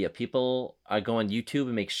of video. People are going on YouTube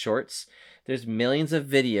and make shorts. There's millions of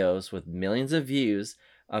videos with millions of views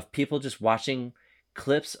of people just watching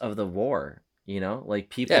clips of the war. You know, like,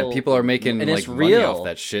 people. Yeah, people are making, like, money off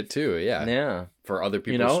that shit too. Yeah. For other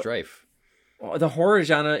people's strife. The horror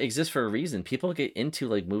genre exists for a reason. People get into,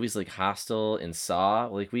 like, movies like Hostel and Saw.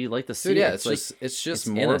 Like, we like to see. Dude, yeah, it's just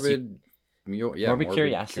morbid. Morbid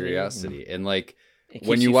curiosity. And, like,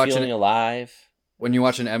 when you watch alive, when you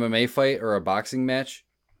watch an MMA fight or a boxing match,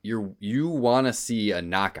 you want to see a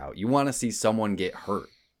knockout. You want to see someone get hurt.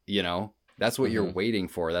 You know, that's what you're waiting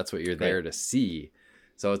for. That's what you're there to see.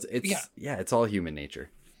 So it's all human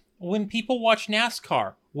nature. When people watch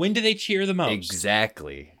NASCAR, when do they cheer the most?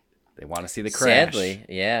 Exactly. They want to see the crash. Sadly,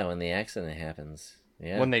 when the accident happens.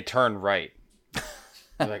 Yeah. When they turn right.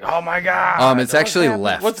 They're like, oh my god. It's actually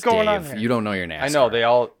left. What's going Dave. on here? You don't know your NASCAR. I know they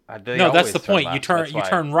all. No, that's the point. Left. You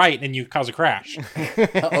turn right and you cause a crash.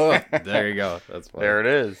 Oh, there you go. That's funny. There it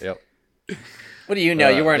is. Yep. What do you know?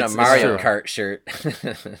 You're wearing a it's Mario true. Kart shirt.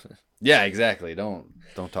 Yeah, exactly. Don't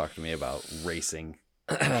talk to me about racing.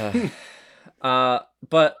 But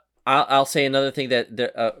I'll say another thing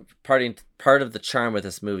that part of the charm with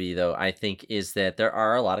this movie, though, I think, is that there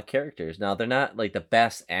are a lot of characters. Now, they're not like the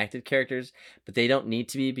best acted characters, but they don't need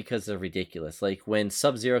to be because they're ridiculous. Like when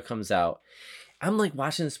Sub-Zero comes out, I'm like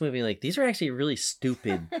watching this movie, like these are actually really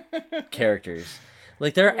stupid characters.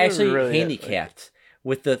 Like they're actually really handicapped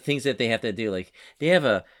with the things that they have to do. Like they have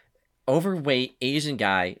a overweight Asian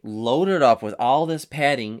guy loaded up with all this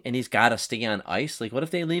padding, and he's got to stay on ice. Like, what if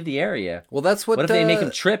they leave the area? Well, that's what. What if they make him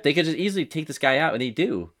trip? They could just easily take this guy out, and they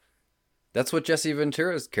do. That's what Jesse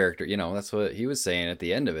Ventura's character. That's what he was saying at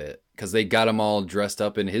the end of it, because they got him all dressed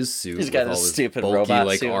up in his suit. He's got with his all this stupid bulky, robot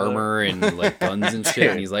like suit armor and like guns and shit.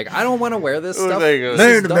 And he's like, I don't want to wear this Looks stuff. like This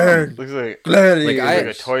is dumb. Looks like Like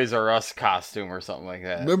a Toys R Us costume or something like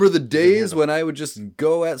that. Remember the days when I would just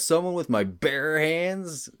go at someone with my bare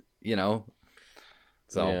hands? So,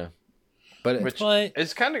 Yeah. but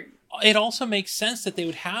It's kind of. It also makes sense that they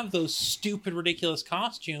would have those stupid, ridiculous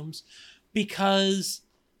costumes because,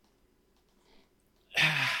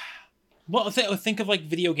 well, think of like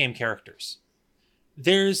video game characters.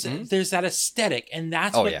 There's that aesthetic, and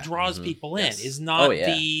that's what draws people in. Yes. Is not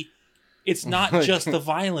it's not just the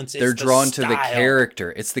violence. they're it's drawn the to the style.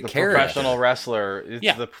 character. It's the character. Professional wrestler.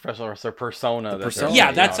 It's the professional wrestler persona.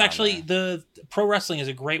 Yeah, that's actually the pro wrestling is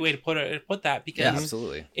a great way to put that because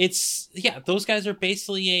absolutely. It's those guys are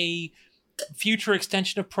basically a future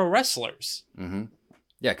extension of pro wrestlers. Mm-hmm.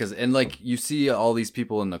 Yeah, because like you see all these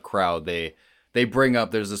people in the crowd, they bring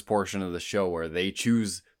up. There's this portion of the show where they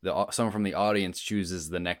choose. Someone from the audience chooses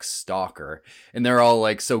the next stalker, and they're all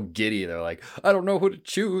like so giddy. They're like, I don't know who to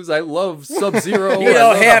choose. I love Sub-Zero. You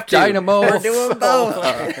don't have to. Dynamo. We're doing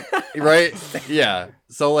both. Right? Yeah.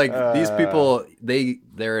 So like these people,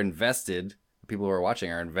 they're invested. People who are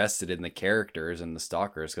watching are invested in the characters and the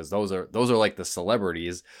stalkers because those are like the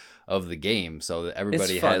celebrities of the game. So that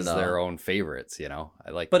everybody has their own favorites. I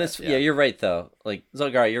like. But that, it's you're right though. Like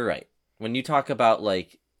Zolgar, you're right. When you talk about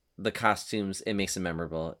like the costumes, it makes it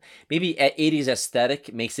memorable. Maybe 80s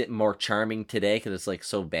aesthetic makes it more charming today because it's like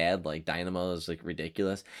so bad. Like Dynamo is like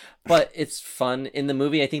ridiculous, but it's fun in the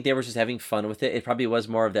movie. I think they were just having fun with it. It probably was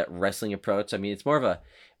more of that wrestling approach. I mean, it's more of a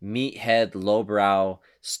meathead, lowbrow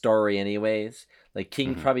story, anyways. Like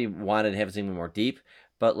King probably wanted to have something more deep,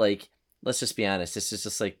 but like let's just be honest. This is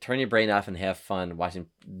just like turn your brain off and have fun watching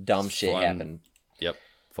dumb shit happen. Yep.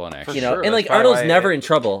 Fun action. Sure, and like Arnold's never in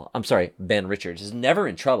trouble. I'm sorry, Ben Richards is never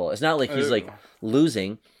in trouble. It's not like he's like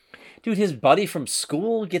losing. Dude, his buddy from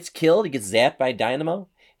school gets killed. He gets zapped by Dynamo.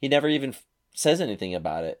 He never even says anything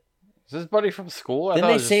about it. Is this buddy from school? Didn't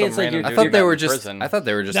they say it's like I thought they were just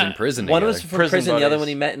in prison. One together. was from prison, the other one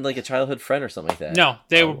he met in like a childhood friend or something like that. No,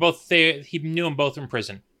 they were both. He knew them both in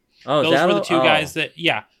prison. Oh, those were the two guys that.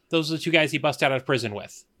 Yeah, those are the two guys he busted out of prison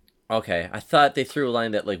with. Okay, I thought they threw a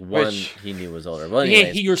line that like one he knew was older. Well,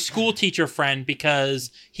 yeah, your school teacher friend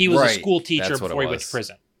because he was a school teacher before he went to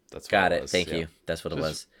prison. That's what got it. was. Thank you. That's what it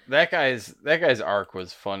was. That guy's arc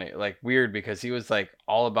was funny, like weird because he was like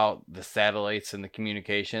all about the satellites and the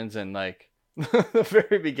communications and like the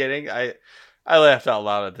very beginning. I laughed out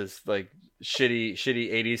loud at this like shitty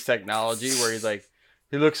 80s technology where he's like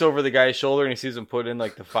he looks over the guy's shoulder and he sees him put in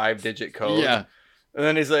like the 5-digit code. Yeah, and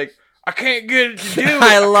then he's like, I can't get it to do it.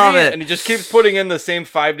 I love it. And he just keeps putting in the same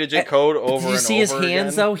 5-digit code over and over. Did you see his hands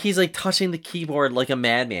again. though? He's like touching the keyboard like a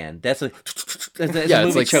madman. That's like that's a it's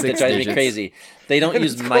movie like trope that 6 drives me digits. crazy. They don't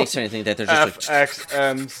use mice or anything. That they're just like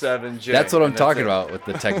FXM7J. that's what I'm and talking it. about with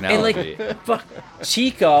the and technology. like fuck,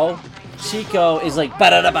 Chico is like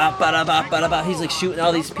ba-da-da-ba. He's like shooting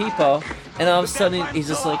all these people, and all of a sudden he's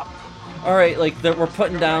just like, all right, like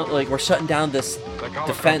we're shutting down this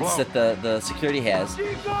defense that the security has.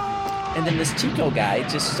 And then this Chico guy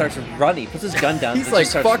just starts running, puts his gun down. He's and like,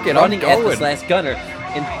 just starts "Fuck it, running I'm at this going." last gunner.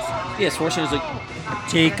 And yeah, Schwarzenegger's like,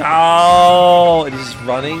 Chico! And he's just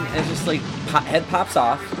running, and it's just like, head pops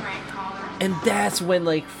off. And that's when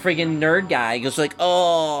like friggin' nerd guy goes like,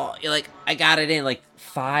 oh, you're like, I got it in. Like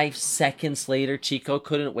 5 seconds later, Chico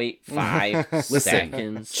couldn't wait 5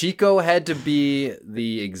 seconds. Chico had to be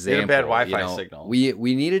the example. bad Wi-Fi signal.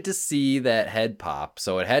 We needed to see that head pop,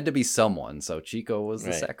 so it had to be someone. So Chico was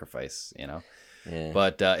the sacrifice, Yeah.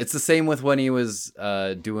 But it's the same with when he was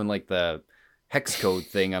doing like the hex code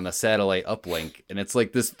thing on the satellite uplink, and it's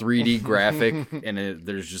like this 3D graphic, and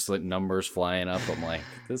there's just like numbers flying up. I'm like,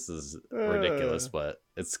 this is ridiculous, but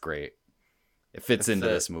it's great. it fits into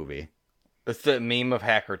this movie. It's the meme of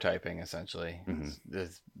hacker typing, essentially.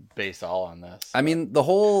 It's based all on this. I mean, the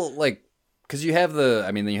whole, like, because you have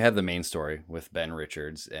the main story with Ben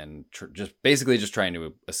Richards and just trying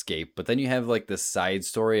to escape, but then you have like this side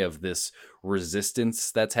story of this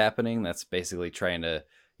resistance that's happening. That's basically trying to,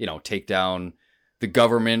 take down the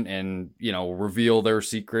government and, reveal their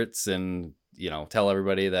secrets and, tell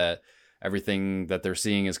everybody that everything that they're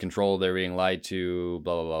seeing is controlled. They're being lied to,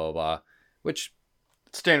 blah, blah, blah, blah, blah, which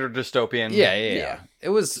standard dystopian. Yeah. It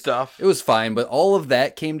was stuff. It was fine, but all of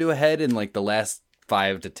that came to a head in like the last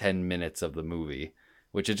 5 to 10 minutes of the movie,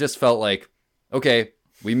 which it just felt like, okay,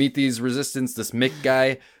 we meet these resistance, this Mick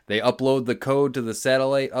guy, they upload the code to the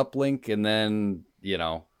satellite uplink, and then,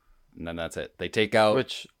 and then that's it. They take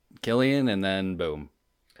out Killian, and then boom.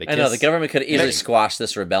 I know, the government could easily squash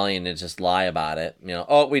this rebellion and just lie about it. We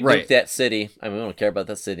nuked that city. I mean, we don't care about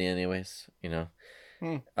that city anyways, You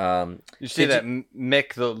see that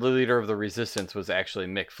Mick, the leader of the resistance, was actually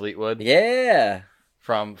Mick Fleetwood? Yeah.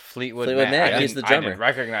 From Fleetwood Mac. He's the drummer. I didn't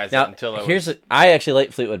recognize now, it until I actually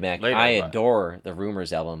like Fleetwood Mac. Later, I adore the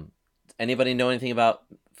Rumors album. Anybody know anything about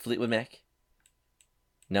Fleetwood Mac?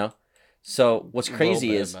 No? So what's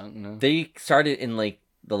crazy is they started in like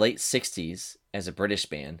the late 60s as a British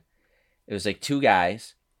band. It was like 2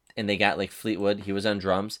 guys, and they got like Fleetwood. He was on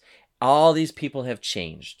drums. All these people have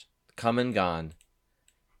changed, come and gone.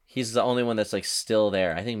 He's the only one that's like still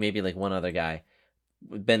there. I think maybe like one other guy.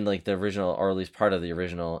 Been like the original, or at least part of the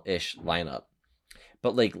original-ish lineup.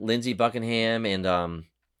 But like Lindsey Buckingham and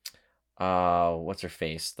what's her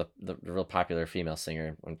face? The real popular female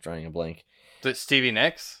singer. I'm drawing a blank. Stevie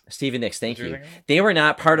Nicks? Stevie Nicks, thank you. They were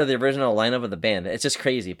not part of the original lineup of the band. It's just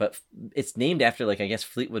crazy, but it's named after like, I guess,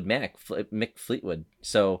 Fleetwood Mac, Mick Fleetwood.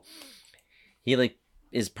 So he like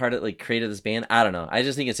is part of, like, created this band. I don't know. I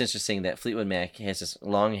just think it's interesting that Fleetwood Mac has this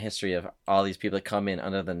long history of all these people that come in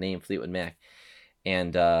under the name Fleetwood Mac.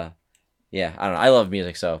 And yeah, I don't know. I love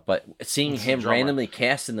music, but seeing him randomly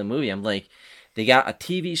cast in the movie, I'm like, they got a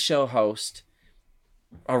TV show host,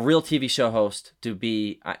 a real TV show host to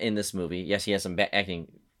be in this movie. Yes, he has some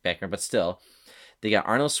acting background, but still, they got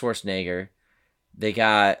Arnold Schwarzenegger. They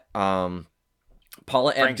got Paula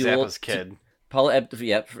Frank Abdul. Zappa's kid. Paula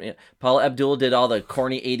Abdul did all the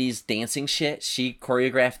corny 80s dancing shit. She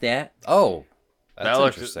choreographed that. Oh, that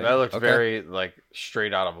looked very like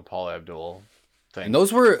straight out of a Paula Abdul thing. And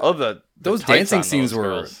those were those dancing scenes were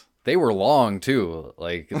girls. They were long too.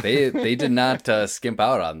 Like they did not skimp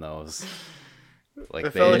out on those. Like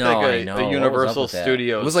it felt like a Universal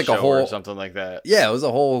Studios. It was like show a whole or something like that. Yeah, it was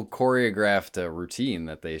a whole choreographed routine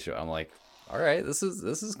that they showed. I'm like, all right, this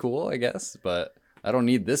is cool, I guess, but I don't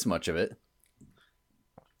need this much of it.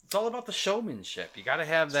 It's all about the showmanship. You got to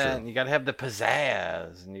have that, and you got to have the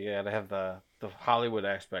pizzazz, and you got to have the Hollywood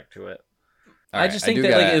aspect to it. I just think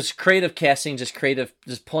that like it was creative casting, just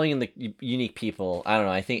pulling in the unique people. I don't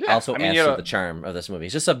know. I think adds to the charm of this movie.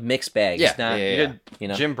 It's just a mixed bag. It's not, you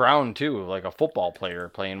know, Jim Brown too, like a football player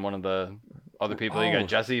playing one of the other people. You got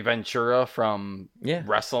Jesse Ventura from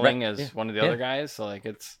wrestling as one of the other guys. So like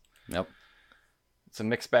it's a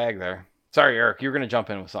mixed bag there. Sorry, Eric, you were gonna jump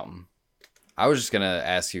in with something. I was just gonna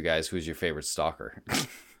ask you guys who's your favorite stalker,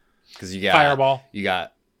 because you got Fireball. You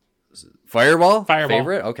got Fireball.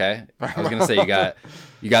 Favorite? Okay. I was gonna say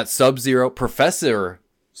you got Sub-Zero, Professor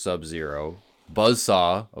Sub-Zero,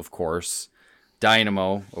 Buzzsaw, of course,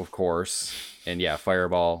 Dynamo, of course, and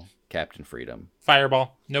Fireball, Captain Freedom.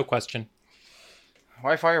 Fireball, no question.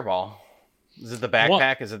 Why Fireball? Is it the backpack?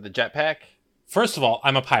 Well, is it the jetpack? First of all,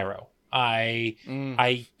 I'm a pyro. I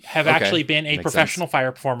have actually been a professional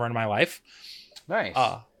fire performer in my life. Nice.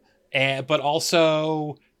 But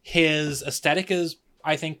also his aesthetic is,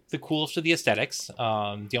 I think, the coolest of the aesthetics.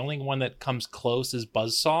 The only one that comes close is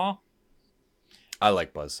Buzzsaw. I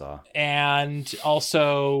like Buzzsaw. And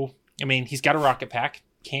also, I mean, he's got a rocket pack.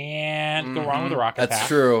 Can't go wrong with a rocket pack. That's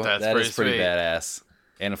true. That's that pretty is pretty sweet. badass.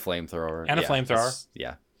 And a flamethrower. And a flamethrower.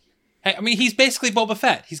 Yeah. Hey, I mean, he's basically Boba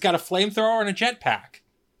Fett. He's got a flamethrower and a jetpack.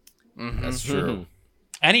 Mm-hmm. That's true.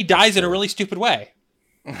 And he dies in a really stupid way.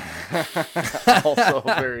 Also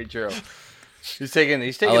very true. He's taking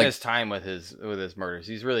his time with his murders.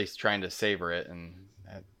 He's really trying to savor it, and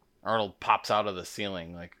Arnold pops out of the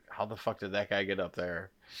ceiling. Like, how the fuck did that guy get up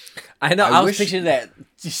there? I know. I was picturing that,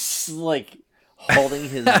 just like holding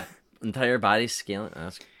his entire body, scaling.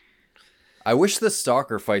 I wish the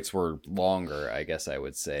stalker fights were longer, I guess I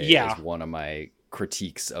would say. Yeah. Is one of my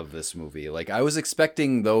critiques of this movie. Like, I was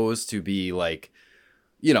expecting those to be like,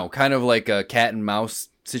 you know, kind of like a cat and mouse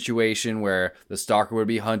situation where the stalker would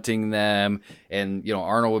be hunting them, and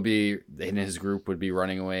Arnold would be and his group would be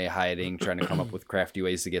running away, hiding, trying to come up with crafty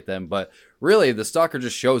ways to get them. But really, the stalker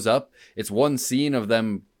just shows up. It's one scene of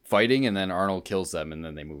them fighting, and then Arnold kills them, and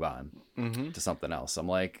then they move on to something else. I'm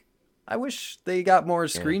like, I wish they got more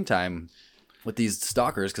screen time with these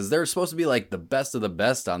stalkers, because they're supposed to be like the best of the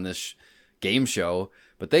best on this game show,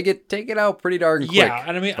 but they get taken out pretty darn quick. Yeah,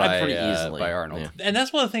 and I mean, pretty easily by Arnold. Yeah. And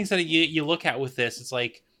that's one of the things that you look at with this. It's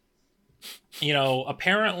like,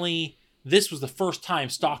 apparently this was the first time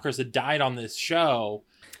stalkers had died on this show,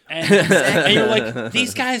 and you're like,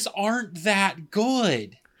 these guys aren't that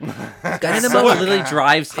good. Dynamo literally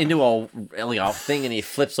drives into a thing, and he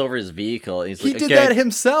flips over his vehicle. And he's He like, did okay. that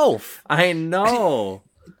himself. I know.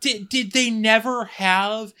 Did they never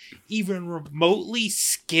have even remotely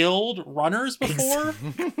skilled runners before?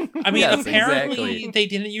 I mean, Yes, apparently exactly. they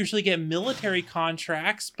didn't usually get military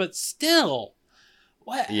contracts, but still.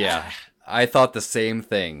 What? Yeah, I thought the same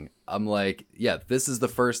thing. I'm like, yeah, this is the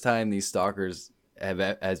first time these stalkers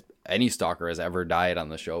as any stalker has ever died on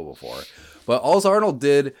the show before. But all Arnold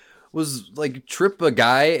did was like trip a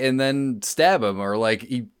guy and then stab him, or like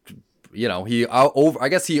I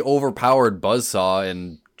guess he overpowered Buzzsaw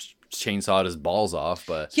and chainsawed his balls off.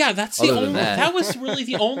 But Yeah, that's the Other than only. that- That was really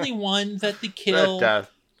the only one that the kill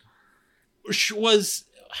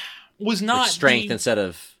was not Strength the- instead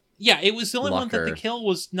of. Yeah, it was the only one that Lucker. the kill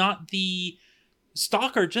was not the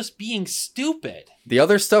stalker just being stupid. the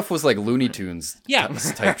other stuff was like Looney Tunes Yeah.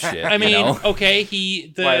 type shit. I mean, you know? okay,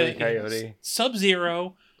 Wile E. Coyote.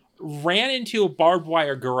 Sub-Zero ran into a barbed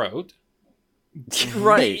wire garrote.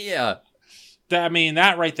 Right. Yeah.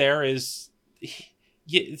 That right there is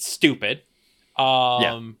it's stupid.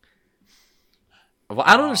 Well,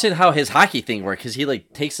 I don't understand how his hockey thing works, because he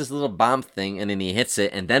like takes this little bomb thing and then he hits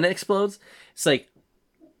it and then it explodes. It's like,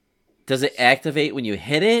 does it activate when you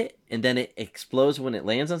hit it and then it explodes when it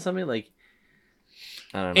lands on something? Like,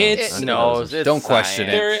 I don't know. It's- It knows. It's Don't question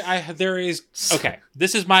science. There is okay.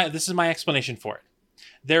 This is my explanation for it.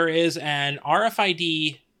 There is an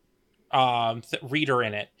RFID reader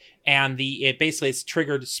in it, and it's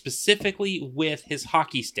triggered specifically with his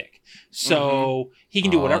hockey stick, so he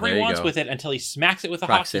can do Oh, whatever there he you wants go. with it until he smacks it with a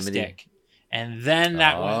Proximity. hockey stick, and then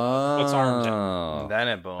that what's armed him. Oh, Then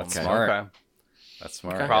it booms. That's smart. Okay. that's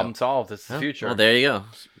smart. Problem solved. It's the Oh, future. well, there you go.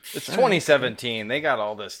 It's 2017. They got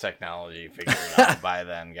all this technology figured out by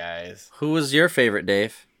then, guys. Who was your favorite,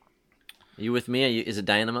 Dave? You with me? Is it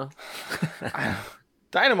Dynamo?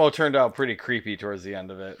 Dynamo turned out pretty creepy towards the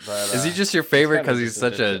end of it. But Is he just your favorite kinda because he's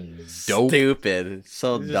just a such a dope? Stupid.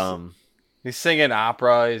 So He's just- dumb. He's singing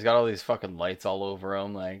opera. He's got all these fucking lights all over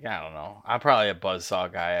him. Like, I don't know. I'm probably a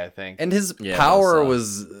buzzsaw guy, I think. And his Yeah, power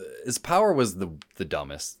Buzzsaw. was the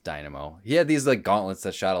dumbest. Dynamo. He had these like gauntlets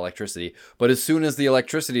that shot electricity, but as soon as the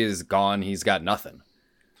electricity is gone, he's got nothing.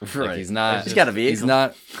 Like, Right. he's not. He's got a vehicle. He's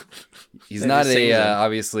not. He's They not just a sings it.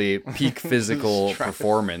 obviously peak physical Trying.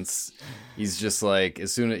 performance. He's just like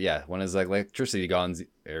as soon as when his like electricity gone,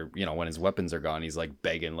 or when his weapons are gone, he's like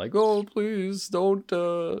begging like, "Oh, please don't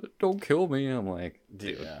kill me." I'm like,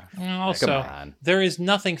 dude, Yeah. And also, come on. there is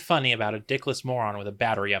nothing funny about a dickless moron with a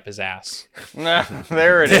battery up his ass.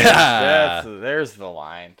 There it is. Yeah. There's the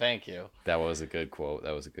line. Thank you. That was a good quote.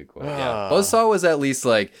 Yeah, Buzzsaw was at least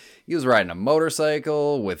like he was riding a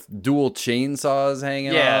motorcycle with dual chainsaws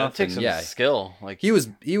hanging Yeah, off. it takes and some skill. Like he was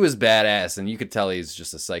badass, and you could tell he's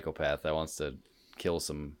just a psychopath that wants to kill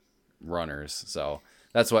some runners. So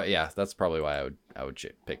that's probably why I would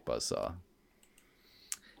pick Buzzsaw.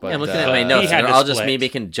 But Yeah, I'm looking at my notes. he had They're to all just split. me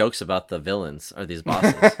making jokes about the villains or these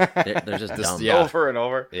bosses. they're just dumb. yeah. over and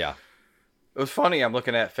over. yeah, It was funny. I'm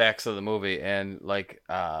looking at facts of the movie, and like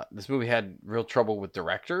this movie had real trouble with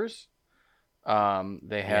directors. They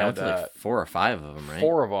Yeah, had like 4 or 5 of them, right?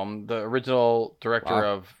 4 of them. The original director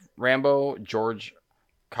Wow. of Rambo, George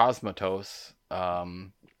Cosmatos,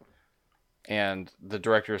 and the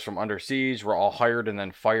directors from Under Siege were all hired and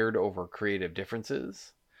then fired over creative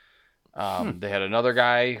differences. They had another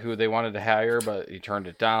guy who they wanted to hire, but he turned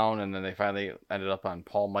it down, and then they finally ended up on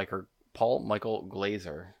Paul Michael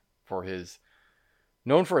Glazer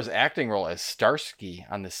known for his acting role as Starsky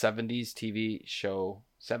on the 70s TV show,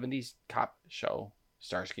 70s cop show,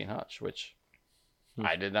 Starsky and Hutch, which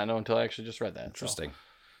I did not know until I actually just read that. so. interesting,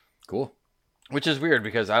 cool. Which is weird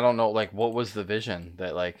because I don't know, like, what was the vision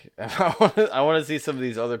that, like, I want to see some of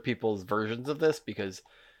these other people's versions of this, because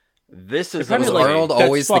this is probably a like movie- Arnold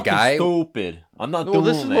always the guy. Stupid. I'm not Well, doing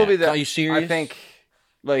this is a movie that Are you serious? I think,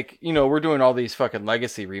 like, you know, we're doing all these fucking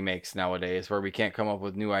legacy remakes nowadays where we can't come up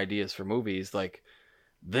with new ideas for movies. Like,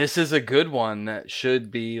 this is a good one that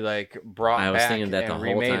should be, like, brought I was back thinking that and the whole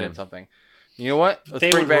remade time. in something. You know what? Let's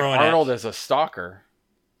They bring would back ruin it. Arnold as a stalker.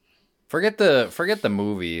 Forget the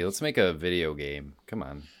movie. Let's make a video game. Come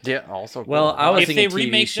on. Yeah, also cool. Well, I was If they thinking TV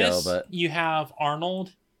remake show, this, but you have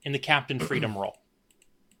Arnold in the Captain Freedom role.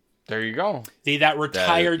 There you go. That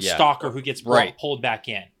retired yeah. stalker who gets pulled back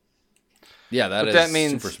in. Yeah, that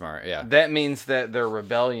means super smart. Yeah. That means that their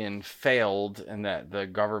rebellion failed and that the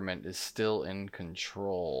government is still in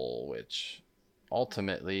control, which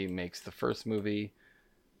ultimately makes the first movie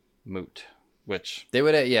moot. Which They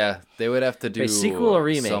would have to do A sequel or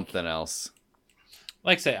remake? something else.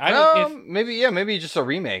 Like I say, maybe just a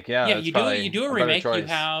remake. Yeah, yeah, that's you probably do a better remake. You choice.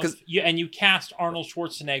 have you cast Arnold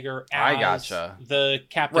Schwarzenegger I as gotcha. the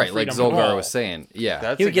Captain Right, like Freedom Zolgar role. was saying. Yeah.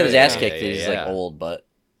 That's he a would get good his ass idea. kicked. He's like old, but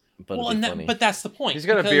Well, it'd be funny. but that's the point. He's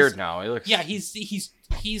got a because- beard now. He looks. Yeah,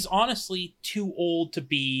 he's honestly too old to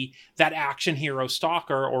be that action hero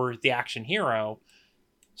stalker or the action hero.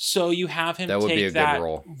 So you have him That would be a take good that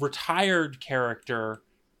role. retired character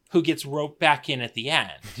who gets roped back in at the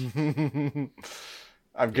end.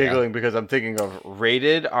 I'm giggling because I'm thinking of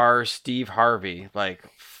rated R Steve Harvey, like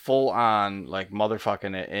full on, like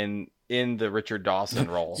motherfucking it in the Richard Dawson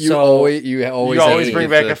role. You always have to bring get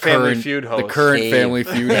back the a Family current- Feud The host. current Dave, Family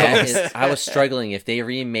Feud that host. is- I was struggling if they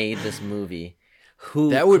remade this movie. Who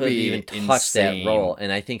That would could be even touch insane. that role?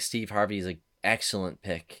 And I think Steve Harvey is an excellent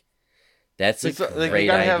pick. That's a It's like, great you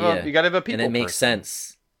gotta idea, have you gotta have a people and it makes person.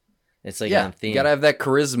 sense. It's like Yeah, on theme. you gotta have that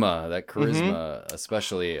charisma,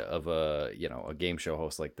 especially of a game show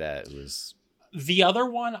host like that. It was The other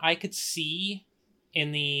one I could see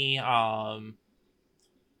in the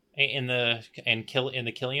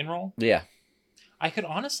Killian role, Yeah, I could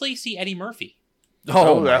honestly see Eddie Murphy.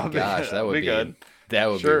 oh that my would be- gosh, that would be good. That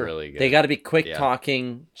would Sure. be really good. they got to be quick Yeah.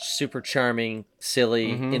 talking, super charming, silly,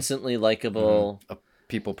 Mhm. instantly likable, a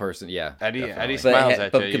people person. Yeah, Eddie definitely. smiles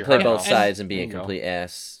at but you. can You play heard both him. sides and be a There you go. complete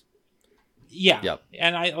ass. Yeah, Yep.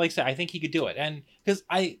 and I like I said, I think he could do it, and because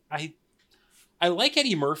I like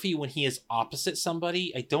Eddie Murphy when he is opposite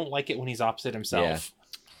somebody. I don't like it when he's opposite himself.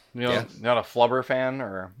 You know, Yeah. not a Flubber fan,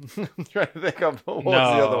 or I'm trying to think of what was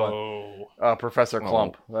the other one? Professor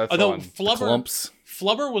Clump. That's Oh the no, one. Clumps.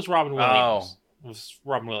 Flubber was Robin Williams. Oh. Was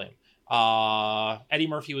Robin Williams. Eddie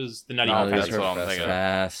Murphy was the Nutty Oh, Professor. that's what I'm thinking of.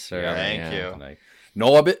 Professor. Yeah, Thank you. Like,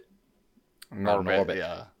 Norbit. Norbit, Norbit.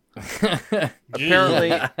 yeah.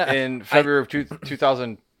 Apparently, in February of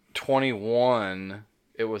 2021,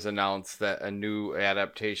 it was announced that a new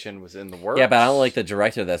adaptation was in the works. Yeah, but I don't like the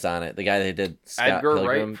director that's on it. The guy that did Scott Edgar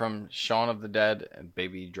Pilgrim. Wright from Shaun of the Dead and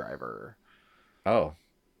Baby Driver. Oh,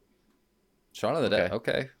 Shaun of the Dead.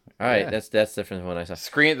 Okay. all right. Yeah. That's different than what I saw. The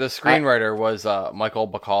screenwriter was Michael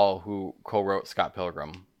Bacall, who co-wrote Scott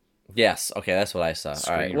Pilgrim. Yes. Okay, that's what I saw. All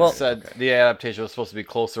right. Screenwriter. Well, Said the adaptation was supposed to be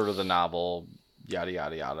closer to the novel, yada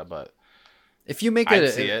yada yada. But If you make I'd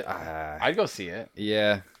it, see it. I'd go see it.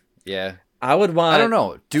 yeah. I would want. I don't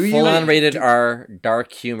know. Do you full-on rated R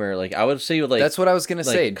dark humor? Like I would say, like That's what I was gonna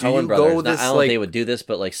like say. Do Coen you Brothers. go Not- this I don't know if like? they would do this,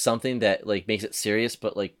 but like something that like makes it serious,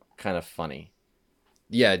 but like kind of funny.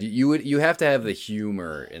 Yeah, you have to have the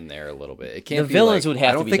humor in there a little bit. It can't The be villains like, would have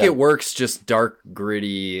I to don't be think done. it works just dark,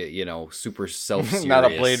 gritty, super self-serious. Not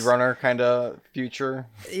a Blade Runner kind of future.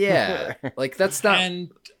 Yeah, like that's not. And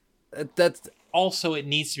That's also, it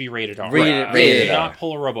needs to be rated R. Rated Do R. not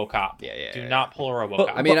pull a RoboCop. Yeah. Do not pull a RoboCop. But-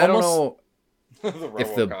 I mean, But I don't almost- know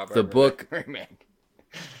if the book. remake.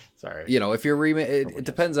 Sorry. If you're it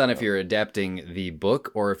depends on if you're adapting the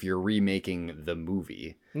book or if you're remaking the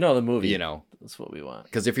movie. No, the movie. Because That's what we want.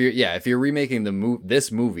 if you're remaking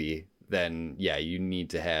this movie, then you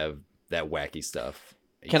need to have that wacky stuff.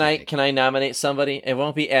 Can I nominate somebody? It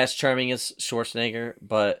won't be as charming as Schwarzenegger,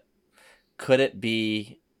 but could it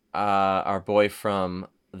be our boy from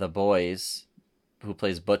The Boys, who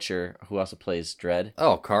plays Butcher, who also plays Dredd?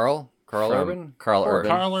 Oh, Carl From Urban. Carl Of course.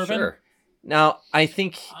 Urban. Carl Urban? Sure. Now, I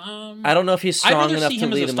think I don't know if he's I'd strong rather enough see to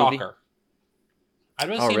him as lead a a movie. stalker. I'd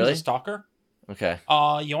rather Oh, see him really? as a stalker. Okay,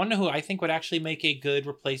 You want to know who I think would actually make a good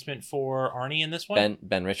replacement for Arnie in this one?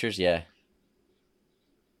 Ben Richards, yeah.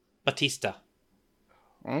 Batista.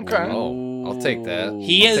 Okay. Oh, I'll take that.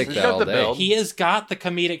 He I'll is- take He's that got all the day. build. He has got the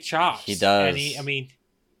comedic chops. He does. And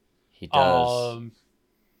He does.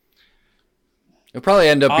 It'll probably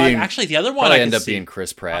end up being actually, the other one probably I end could up see. being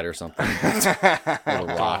Chris Pratt or something. Oh,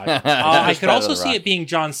 God. I Chris could Pratt also or The see Rock. it being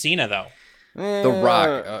John Cena, though. The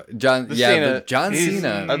Rock, John. The Yeah, Cena, but John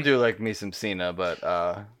Cena. I do like me some Cena, but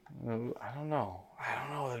I don't know.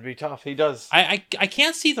 That'd be tough. He does. I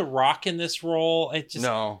can't see The Rock in this role. It just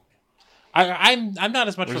No. I'm not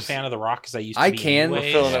as much of a just- fan of The Rock as I used to I be. can.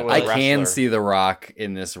 anyways. filling it with I a can wrestler. see The Rock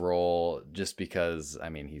in this role just because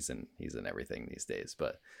he's in everything these days.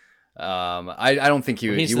 But I don't think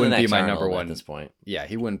he He's wouldn't be next my Arnold number one at this point. Yeah,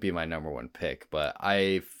 he wouldn't be my number one pick, but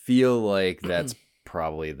I feel like that's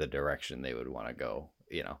probably the direction they would want to go,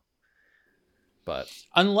 But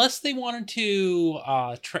unless they wanted to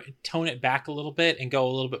tone it back a little bit and go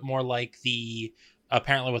a little bit more like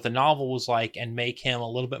apparently what the novel was like, and make him a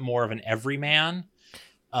little bit more of an everyman.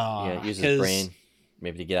 Use his brain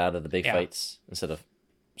maybe to get out of the big fights instead of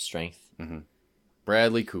strength. Mm-hmm.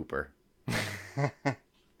 Bradley Cooper.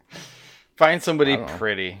 Find somebody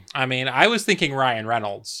pretty. I mean, I was thinking Ryan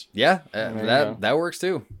Reynolds. Yeah, that works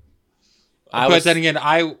too. Then again,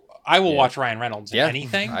 I will watch Ryan Reynolds in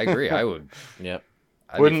anything. I agree. I would. Yep.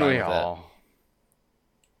 Wouldn't we all?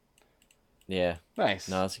 Yeah. Nice.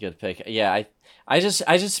 No, that's a good pick. Yeah, I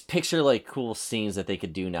just picture like cool scenes that they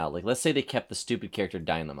could do now. Like, let's say they kept the stupid character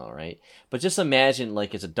Dynamo, right? But just imagine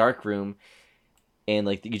like it's a dark room, and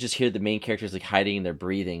like you just hear the main characters like hiding and they're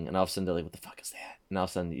breathing, and all of a sudden they're like, "What the fuck is that?" And all of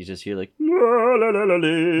a sudden you just hear like, "La, la, la, la,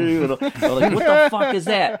 la." Like, "What the fuck is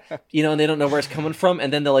that?" And they don't know where it's coming from,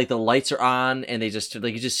 and then the lights are on, and they just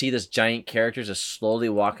like you just see this giant character just slowly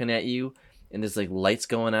walking at you. And there's like lights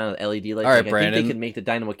going on, LED lights. All right, like, Brandon. I think they could make the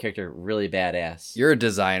Dynamo character really badass. You're a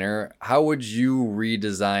designer. How would you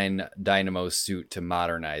redesign Dynamo's suit to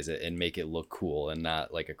modernize it and make it look cool and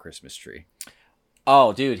not like a Christmas tree?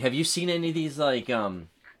 Oh, dude, have you seen any of these DJs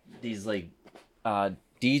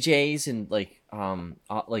and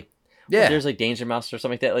there's like Danger Mouse or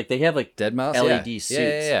something like that. Like they have like Dead Mouse LED suits.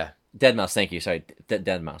 Yeah. Dead Mouse, thank you. Sorry,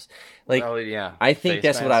 Dead Mouse. Like, I think Face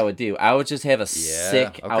that's mask. what I would do. I would just have a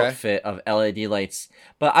sick outfit of LED lights.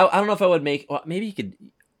 But I don't know if I would make. Well, maybe you could.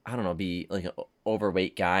 I don't know. Be like an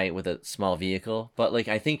overweight guy with a small vehicle. But like,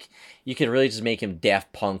 I think you could really just make him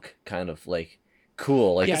Daft Punk kind of like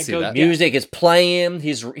cool. Like, music is playing.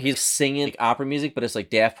 He's singing like opera music, but it's like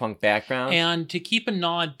Daft Punk background. And to keep a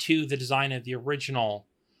nod to the design of the original,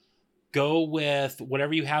 go with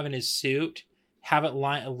whatever you have in his suit. Have it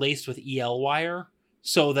laced with EL wire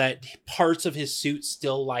so that parts of his suit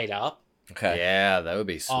still light up. Okay. Yeah, that would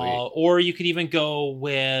be sweet. Or you could even go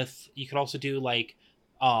with, you could also do like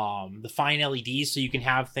the fine LEDs so you can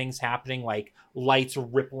have things happening like lights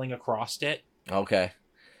rippling across it. Okay.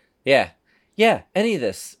 Yeah. Yeah, any of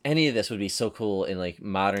this would be so cool in like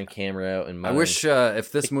modern camera and modern... I wish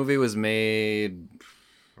if this movie was made,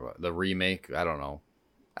 the remake, I don't know.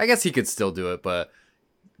 I guess he could still do it, but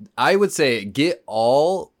I would say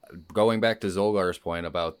going back to Zolgar's point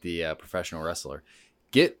about the professional wrestler,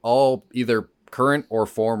 get all either current or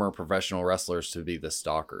former professional wrestlers to be the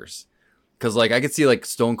stalkers. Because like I could see like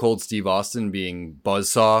Stone Cold Steve Austin being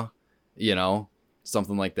Buzzsaw,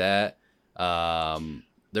 something like that.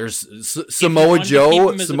 There's Samoa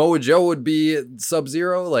Joe. Samoa Joe would be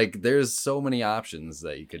Sub-Zero. Like there's so many options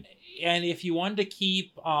that you could. And if you wanted to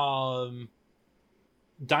keep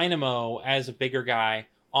Dynamo as a bigger guy,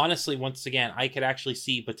 honestly, once again, I could actually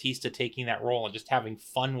see Batista taking that role and just having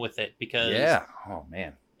fun with it because... Yeah. Oh,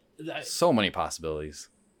 man. So many possibilities.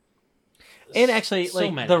 And actually,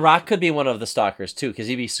 like, The Rock could be one of the stalkers, too, because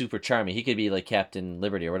he'd be super charming. He could be, like, Captain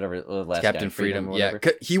Liberty or whatever. Captain Freedom. Yeah.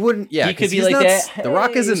 He wouldn't... Yeah. He could be like that. The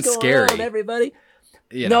Rock isn't scary. On, everybody.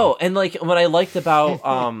 No, and, like, what I liked about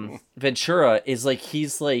Ventura is, like,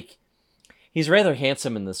 he's rather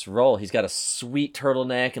handsome in this role. He's got a sweet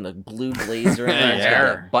turtleneck and a blue blazer on. He's got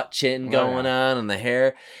that butt chin going on and the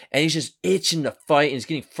hair. And he's just itching to fight and he's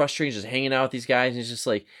getting frustrated just hanging out with these guys. And he's just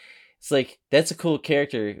like, it's like, that's a cool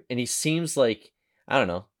character. And he seems like, I don't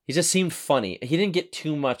know, he just seemed funny. He didn't get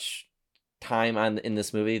too much time in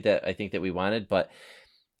this movie that I think that we wanted. But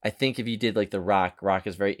I think if you did like The Rock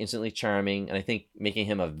is very instantly charming. And I think making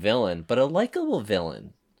him a villain, but a likable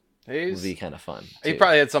villain, would be kind of fun. He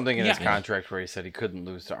probably had something in his contract where he said he couldn't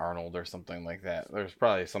lose to Arnold or something like that. There's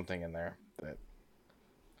probably something in there that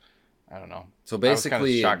I don't know. So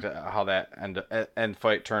basically, I was kind of shocked at how that end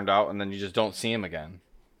fight turned out, and then you just don't see him again.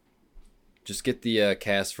 Just get the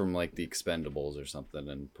cast from like the Expendables or something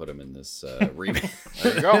and put him in this remake.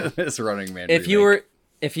 There you go. This Running Man. If you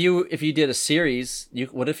did a series,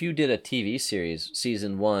 what if you did a TV series,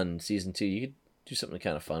 season 1, season 2? You could do something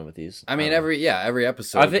kind of fun with these. I mean, every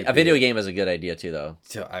episode. A video game is a good idea too, though.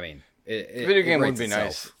 So, I mean, video game would be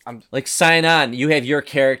nice. Like sign on, you have your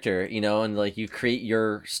character, and like you create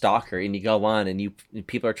your stalker, and you go on, and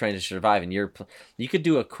people are trying to survive, and you could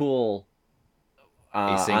do a cool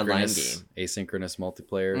online game, asynchronous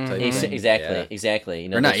multiplayer type.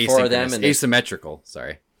 Exactly. Or not asynchronous, them and asymmetrical.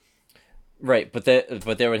 Sorry. Right, but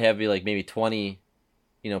there would have to be like maybe 20.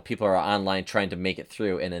 People are online trying to make it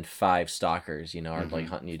through, and then 5 stalkers, are like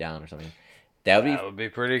hunting you down or something. That would be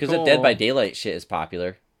pretty cool. Because the Dead by Daylight shit is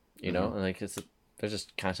popular, and like they're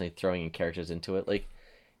just constantly throwing in characters into it. Like,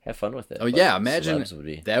 have fun with it. Oh but yeah, imagine celebs would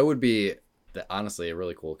be. that would be honestly a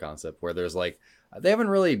really cool concept where there's like they haven't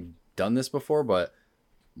really done this before, but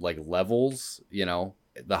like levels, you know,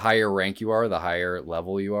 the higher rank you are, the higher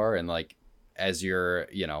level you are, and like as you're,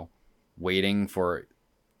 you know, waiting for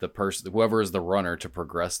the person, whoever is the runner, to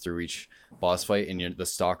progress through each boss fight, and you're the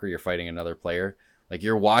stalker, you're fighting another player. Like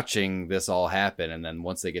you're watching this all happen, and then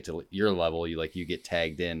once they get to your level, you get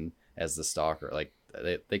tagged in as the stalker. Like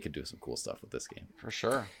they could do some cool stuff with this game For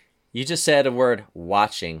sure. You just said a word,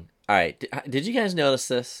 watching. All right, did you guys notice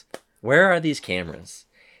this? Where are these cameras?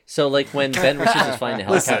 So like when Ben Richards was flying the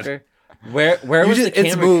helicopter, where was the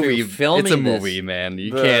camera crew filming It's a this? movie, man.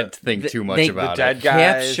 You can't think too much about the dead it.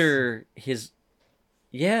 guys. Capture his.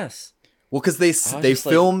 Yes. Well, because they just like-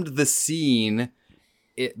 filmed the scene,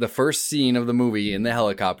 the first scene of the movie in the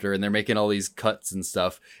helicopter, and they're making all these cuts and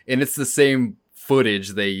stuff, and it's the same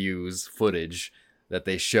footage that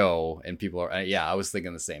they show, and people are. Yeah, I was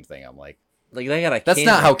thinking the same thing. I'm like, Like they got a. that's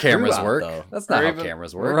not how cameras out, work. though. That's not Or how even-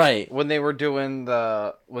 cameras work. Right. When they were doing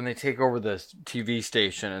when they take over the TV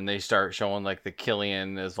station and they start showing like the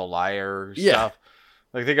Killian is a liar Yeah. stuff.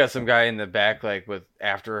 Like they got some guy in the back like with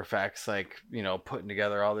After Effects, like, you know, putting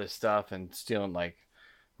together all this stuff and stealing like.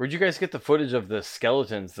 Where'd you guys get the footage of the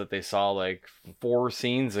skeletons that they saw like 4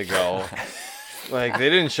 scenes ago? Like they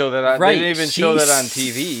didn't show that. Right, They didn't even show that on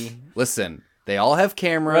she's- TV. Listen, they all have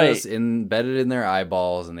cameras Right. embedded in their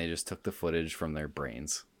eyeballs, and they just took the footage from their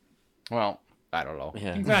brains. Well, I don't know.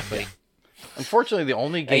 Yeah. Exactly. unfortunately, the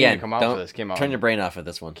only game Again, to come out don't for this came out. turn your brain off at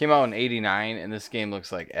this one. Came out in '89, and this game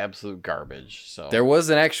looks like absolute garbage. So There was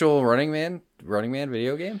an actual Running Man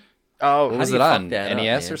video game. oh, What was do it you fuck on? that up,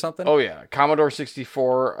 NES man? or something? oh yeah, Commodore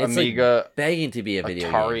 64, It's Amiga, like begging to be a video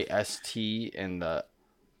Atari game. ST, and the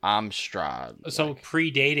Amstrad. So Like,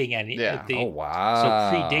 predating any. Yeah. Oh So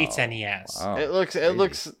wow. predates NES. Wow. it looks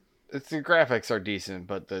crazy. it's the graphics are decent,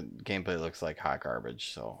 but the gameplay looks like hot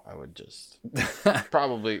garbage. So I would just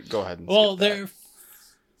probably go ahead and Well, skip that. there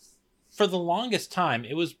for the longest time,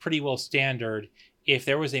 it was pretty well standard. If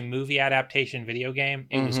there was a movie adaptation video game,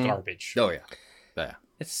 it was Mhm. garbage. Oh yeah. Yeah.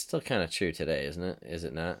 It's still kind of true today, isn't it? Is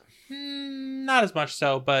it not? Not as much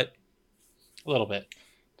so, but a little bit.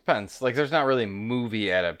 Depends. Like, there's not really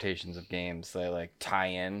movie adaptations of games they like tie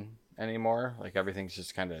in anymore. Like everything's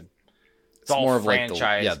just kind of It's more of like the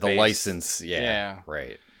franchise-based. license. Yeah. Yeah.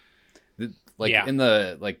 Right. Like Yeah. in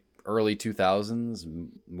the early 2000s,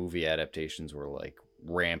 movie adaptations were like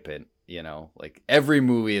rampant. You know, like every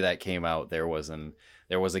movie that came out, there was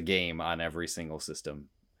a game on every single system.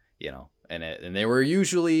 You know, and they were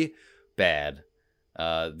usually bad.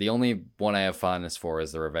 The only one I have fondness for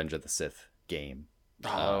is the Revenge of the Sith game.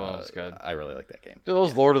 Oh, that's good. I really like that game. Dude,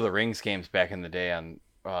 those Lord of the Rings games back in the day on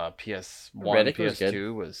PS1, Riddick was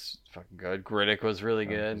PS2 was fucking good. Riddick was really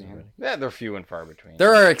good. was Riddick. Yeah, they're few and far between.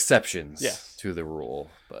 There are exceptions Yes. to the rule,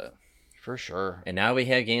 but for sure. And now we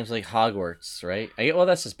have games like Hogwarts, right? Well,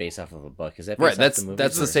 that's just based off of a book. Is that based right, off that's the movie?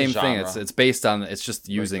 that's the It's a same thing. genre. It's based on it's just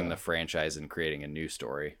using the- the franchise and creating a new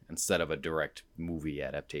story instead of a direct movie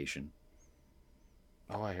adaptation.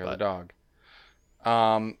 Oh, I hear But- the dog.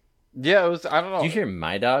 Yeah, it was. I don't know. Do you hear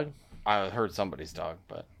my dog? I heard somebody's dog,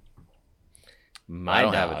 but My I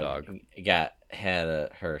don't dog have a dog. had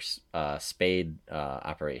her spade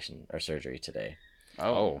operation or surgery today.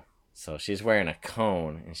 Oh, So she's wearing a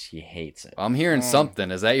cone and she hates it. I'm hearing something.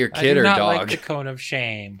 Is that your I kid do or not dog? like the cone of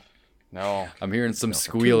shame. no. I'm hearing some No, for 2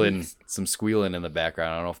 squealing, weeks. some squealing in the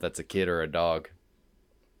background. I don't know if that's a kid or a dog.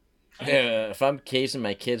 If I'm casing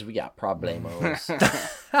my kids, we got problemos.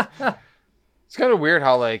 It's kind of weird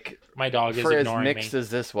how like My dog is for as ignoring me. mixed as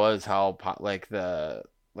this was, how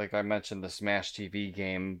like I mentioned the Smash TV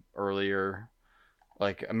game earlier,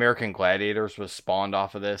 like American Gladiators was spawned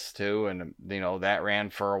off of this too, and you know that ran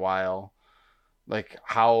for a while. Like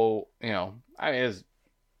how I mean, it was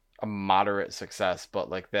a moderate success, but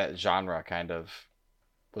like that genre kind of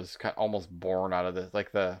was almost born out of this.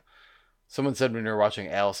 Like someone said when you were watching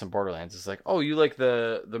Alice in Borderlands, it's like, oh, you like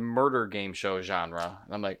the murder game show genre,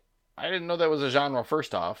 and I'm like, I didn't know that was a genre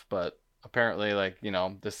first off, but apparently, like,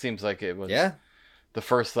 this seems like it was Yeah, the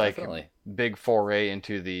first like definitely. big foray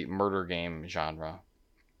into the murder game genre,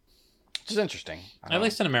 which is interesting. At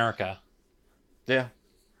least in America. Yeah,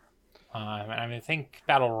 I mean, I think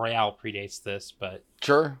Battle Royale predates this, but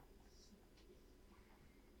sure.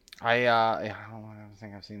 I don't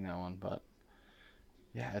think I've seen that one, but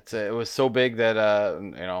yeah, it was so big that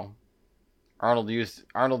Arnold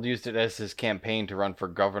used it as his campaign to run for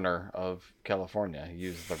governor of California. He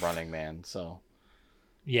used the Running Man, so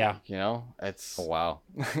yeah. it's Oh wow.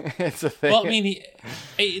 it's a thing. Well, I mean,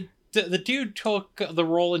 the dude took the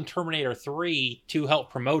role in Terminator 3 to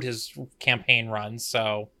help promote his campaign run,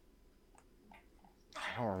 so...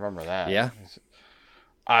 I don't remember that. Yeah.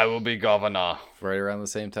 I will be governor. Right around the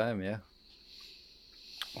same time, yeah.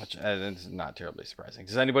 Which is not terribly surprising.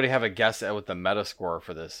 Does anybody have a guess at what the Metascore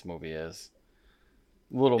for this movie is?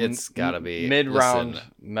 It's gotta be mid-round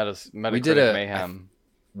Metacritic mayhem.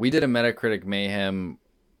 We did a Metacritic mayhem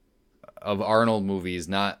of Arnold movies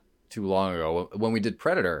not too long ago when we did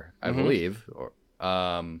Predator, I believe,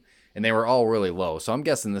 and they were all really low. So I'm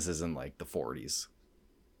guessing this is in like the 40s.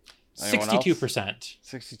 62%.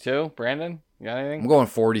 62. Brandon, you got anything? I'm going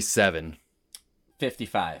 47.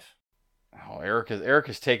 55. Oh, Eric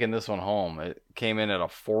has taken this one home. It came in at a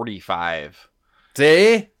 45.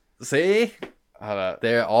 See.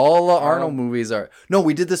 They're all the Arnold movies are. No,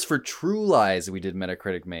 we did this for True Lies. We did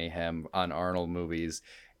Metacritic mayhem on Arnold movies,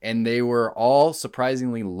 and they were all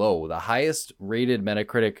surprisingly low. The highest rated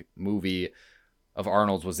Metacritic movie of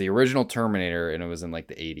Arnold's was the original Terminator, and it was in like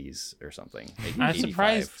the 80s or something. I'm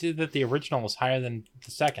surprised that the original was higher than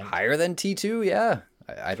the second. Higher than T2, yeah.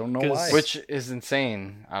 I don't know why. Which is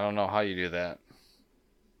insane. I don't know how you do that.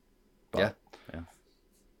 But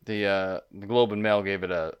the Globe and Mail gave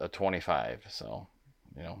it a 25. So,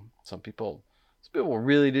 some people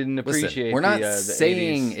really didn't appreciate. We're not the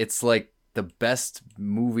saying 80s. It's like the best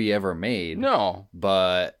movie ever made. No,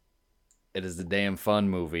 but it is a damn fun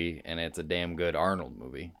movie, and it's a damn good Arnold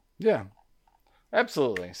movie. Yeah,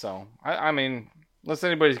 absolutely. So, I mean, unless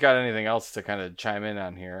anybody's got anything else to kind of chime in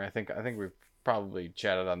on here, I think we've probably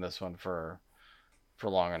chatted on this one for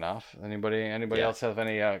long enough. Anybody else have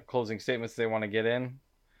any closing statements they want to get in?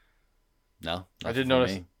 No, I did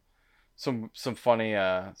notice some funny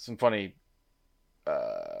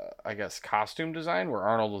I guess costume design where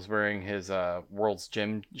Arnold was wearing his World's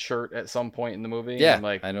Gym shirt at some point in the movie. Yeah,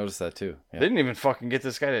 and I noticed that too. Yeah. They didn't even fucking get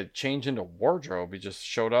this guy to change into wardrobe. He just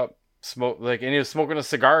showed up, and he was smoking a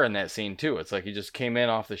cigar in that scene too. It's like he just came in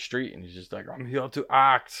off the street and he's just like, I'm here to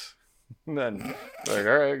act. And then like,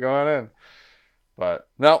 all right, go on in. But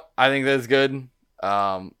no, I think that's good.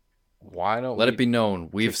 Why don't let it be known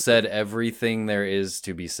we've said everything there is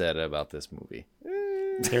to be said about this movie.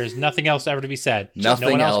 There's nothing else ever to be said. Nothing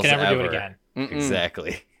no one else else can ever do it ever. again.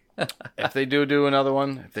 Exactly. If they do another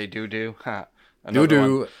one, Do one,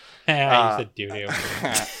 You said doo-doo.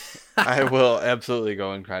 I will absolutely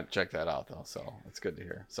go and check that out though. So it's good to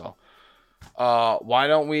hear. So why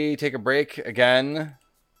don't we take a break again?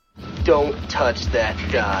 Don't touch that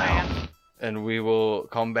dial. And we will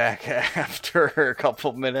come back after a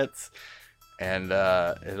couple minutes, and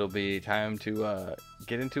it'll be time to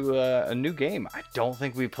get into a new game. I don't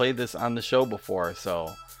think we played this on the show before,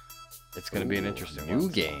 so it's going to be an interesting new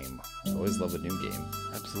one. game. Always love a new game.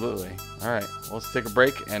 Absolutely. All right, well, let's take a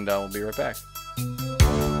break, and we'll be right back.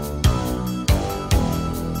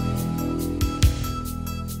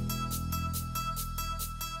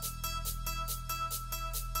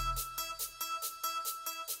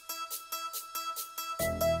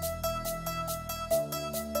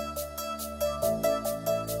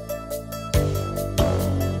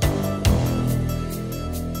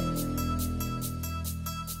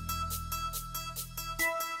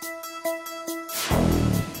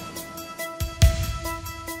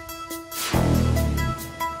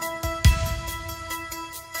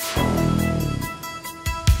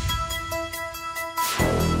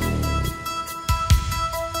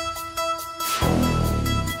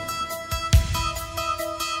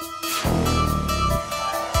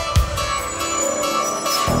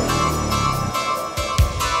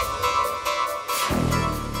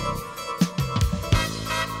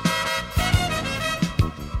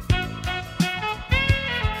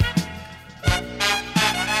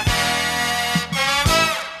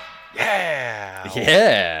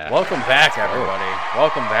 Yeah. Welcome back, everybody.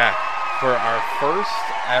 Welcome back for our first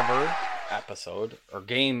ever episode or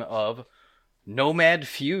game of Nomad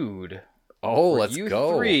Feud. Oh, let's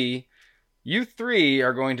go. You three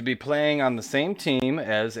are going to be playing on the same team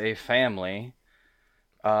as a family.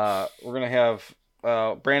 We're going to have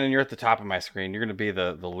Brandon, you're at the top of my screen. You're going to be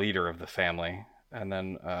the leader of the family. And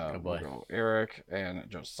then we'll go Eric and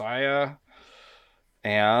Josiah.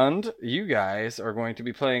 And you guys are going to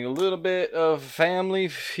be playing a little bit of Family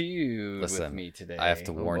Feud with me today. I have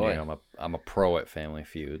to warn you, I'm a pro at Family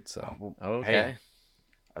Feud. So Okay. Hey,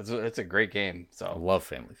 it's a great game. So I love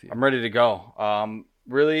Family Feud. I'm ready to go. I don't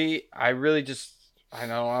really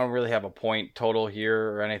have a point total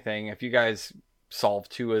here or anything. If you guys solve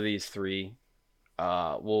 2 of these 3,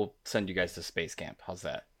 we'll send you guys to space camp. How's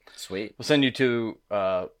that? Sweet. We'll send you to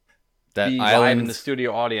That be live island in the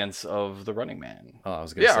studio audience of The Running Man. Oh, I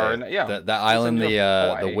was gonna say that island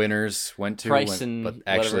the winners went to, but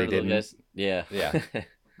actually didn't. Yeah.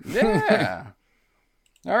 Yeah.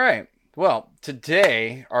 All right. Well,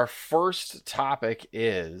 today our first topic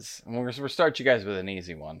is, and we're start you guys with an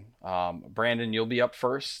easy one. Brandon, you'll be up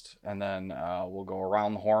first, and then we'll go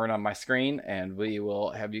around the horn on my screen, and we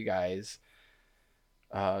will have you guys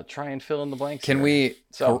try and fill in the blanks. Can we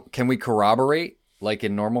corroborate like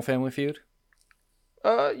in normal Family Feud?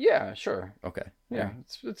 Yeah, sure. Okay. Yeah,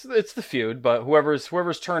 it's the feud, but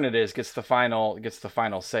whoever's turn it is gets the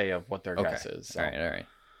final say of what their guess is. So.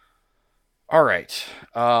 All right.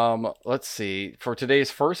 Let's see. For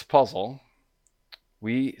today's first puzzle,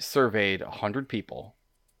 we surveyed 100 people.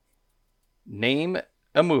 Name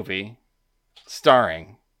a movie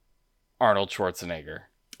starring Arnold Schwarzenegger.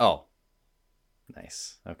 Oh,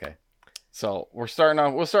 nice. Okay. So we'll start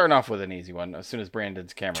off with an easy one as soon as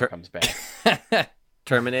Brandon's camera comes back.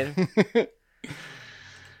 Terminator.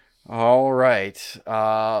 All right.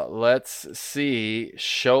 Let's see.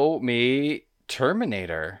 Show me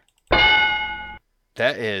Terminator.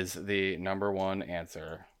 That is the number one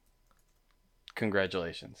answer.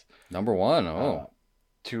 Congratulations. Number one. Oh.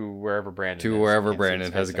 To wherever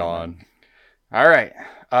Brandon has gone. All right.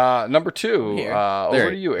 Number two.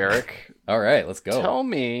 Over to you, Eric. All right, let's go. Tell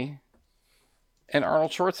me an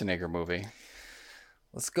Arnold Schwarzenegger movie.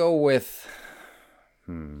 Let's go with...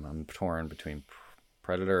 I'm torn between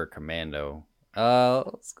Predator or Commando.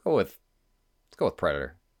 Let's go with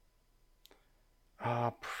Predator.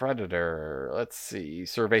 Predator. Let's see.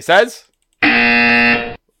 Survey says.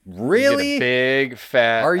 Really? You get a big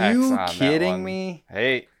fat. Are X you on kidding me?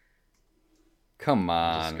 Hey, come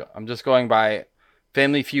on. I'm just going by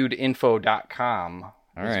FamilyFeudInfo.com.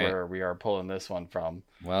 All right. Where we are pulling this one from.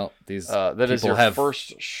 Well, these that is your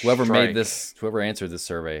first. Whoever answered this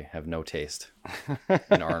survey have no taste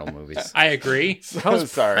in Arnold movies. I agree. How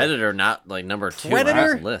is Predator not like number 2 on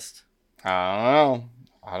this list? I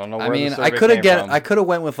don't know. Where I could have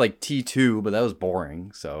went with like T2, but that was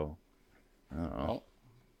boring. So I don't know. Well,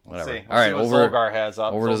 whatever. Let's all right, over. Zolgar has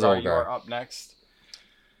up. Over to Zolgar. You are up next.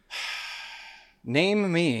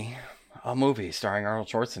 Name me a movie starring Arnold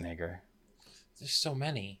Schwarzenegger. There's so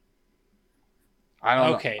many. I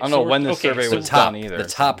don't know when this survey was done either. The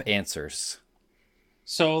top answers.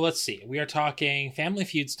 So let's see. We are talking Family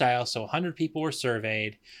Feud style. So 100 people were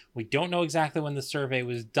surveyed. We don't know exactly when the survey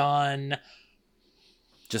was done.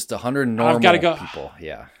 Just 100 normal people.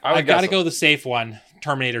 Yeah. I've got to go the safe one.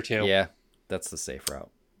 Terminator 2. Yeah, that's the safe route.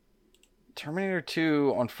 Terminator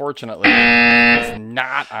 2, unfortunately, is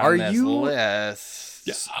not on this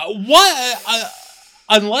list. What?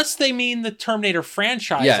 Unless they mean the Terminator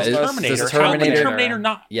franchise. Yeah, Terminator. How would Terminator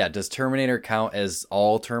not? Yeah, does Terminator count as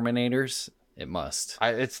all Terminators? It must.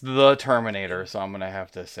 It's the Terminator, so I'm gonna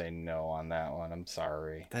have to say no on that one. I'm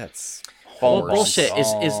sorry. That's bullshit.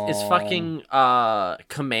 Is fucking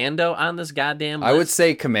Commando on this goddamn list? I would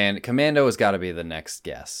say Commando has got to be the next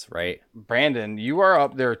guess, right? Brandon, you are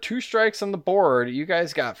up. There are 2 strikes on the board. You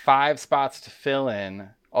guys got 5 spots to fill in.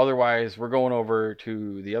 Otherwise, we're going over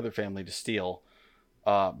to the other family to steal.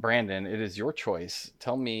 Brandon, it is your choice.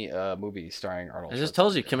 Tell me a movie starring Arnold. I just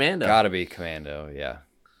told you, Commando. Gotta be Commando, yeah.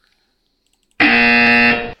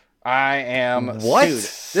 I am. What? Dude,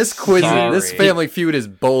 this quiz, this Family Feud is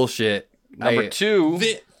bullshit. Number 2,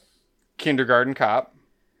 Kindergarten Cop.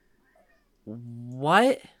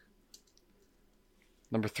 What?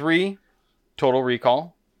 Number 3, Total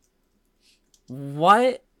Recall.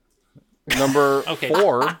 What? Number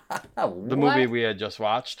 4, the movie we had just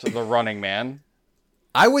watched, The Running Man.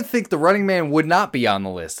 I would think The Running Man would not be on the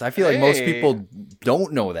list. I feel like most people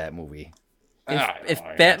don't know that movie. If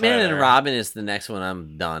Batman and Robin is the next one,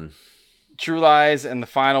 I'm done. True Lies, and the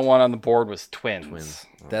final one on the board was Twins.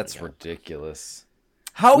 Oh, that's ridiculous.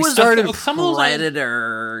 How was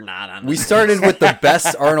Predator not on? We started with the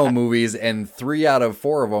best Arnold movies, and 3 out of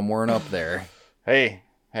 4 of them weren't up there. Hey,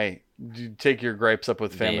 take your gripes up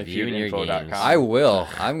with FamilyFeudInfo.com. I will.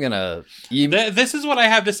 I'm gonna. This is what I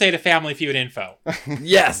have to say to Family Feud Info.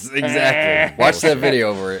 Yes, exactly. Watch that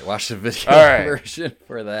video Watch the video version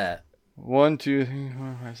for that. 1, 2, 3,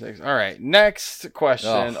 4, 5, 6. All right. Next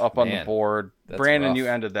question up on the board. Brandon, rough. You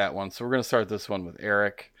ended that one. So we're going to start this one with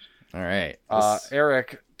Eric. All right.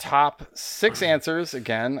 Eric, top 6 answers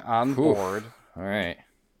again on the board. All right.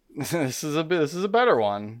 This is a better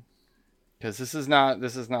one. Because this is not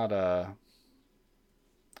a,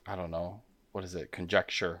 I don't know. What is it?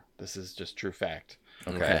 Conjecture. This is just true fact.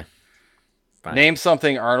 Okay. Fine. Name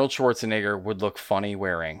something Arnold Schwarzenegger would look funny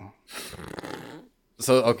wearing.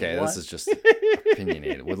 So, okay, this is just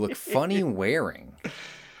opinionated. Would look funny wearing.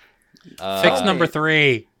 Fix number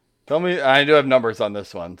 3. Tell me, I do have numbers on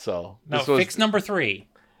this one, so No, this was, fix number 3.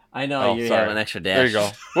 I know you sorry. have an extra dash. There you go.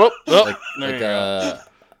 Whoop, whoop. like There you go.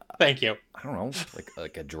 Thank you. I don't know,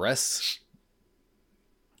 like a dress.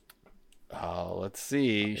 Let's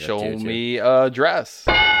see. I got Show two, too. me a dress.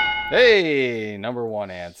 Hey, number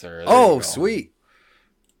 1 answer. There Oh, you go. sweet.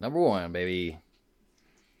 Number 1, baby.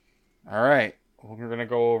 All right. We're going to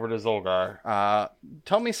go over to Zolgar.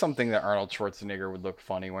 Tell me something that Arnold Schwarzenegger would look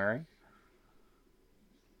funny wearing.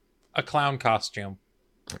 A clown costume.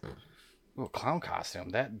 Ooh, clown costume.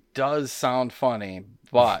 That does sound funny,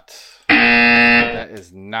 but that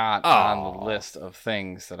is not on the list of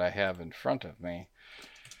things that I have in front of me.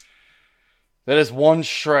 That is 1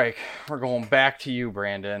 strike. We're going back to you,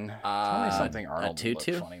 Brandon. Tell me something Arnold would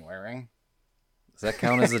tutu? look funny wearing. Does that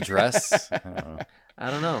count as a dress? I don't know.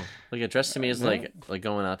 I don't know. Like a dress to me is like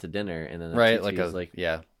going out to dinner, and then a Right, tutu like is a like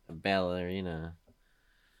yeah. a ballerina.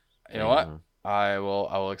 You know what? I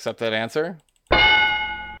will accept that answer,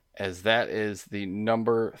 as that is the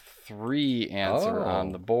number 3 answer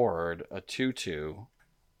on the board. A tutu.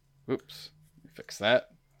 Oops. Fix that.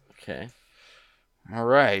 Okay. All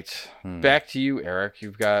right. Back to you, Eric.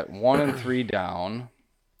 You've got 1 and 3 down.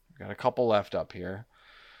 Got a couple left up here.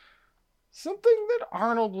 Something that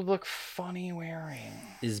Arnold would look funny wearing.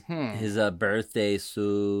 His birthday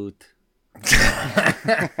suit.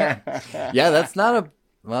 Yeah, that's not a.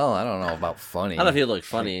 Well, I don't know about funny. I don't know if he'd look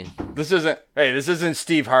funny. This isn't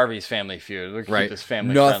Steve Harvey's Family Feud. Look Right. at this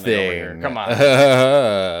family friendly over Nothing. here. Come on.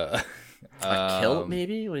 A kilt,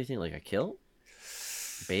 maybe? What do you think? Like a kilt?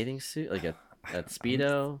 Bathing suit? Like a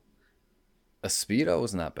Speedo? A Speedo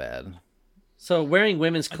was not bad. So wearing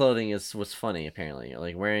women's clothing is what's funny, apparently.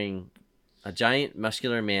 Like wearing a giant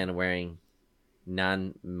muscular man wearing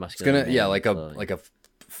non-muscular clothing. like a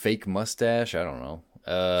fake mustache. I don't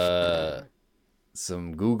know.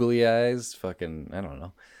 Some googly eyes. Fucking, I don't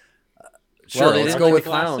know. Sure, Well, they let's didn't go like with the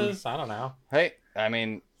clown. Glasses? I don't know. Hey, I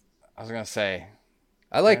mean, I was gonna say.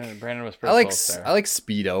 I like Brandon was pretty close there. I like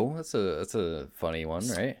Speedo. That's a funny one,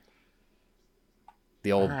 right?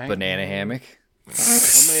 The old All right. banana hammock. Let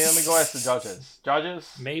me go ask the judges.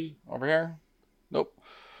 Judges, Maybe. over here. Nope.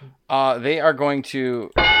 They are going to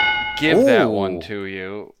give that one to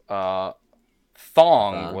you.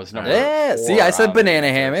 Thong was number 4. Yeah, see, I said on banana the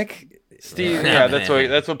list. hammock. Steve, yeah,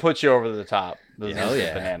 that's what puts you over the top. Hell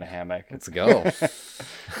yeah. Banana hammock. Let's go.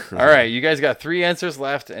 All right, you guys got 3 answers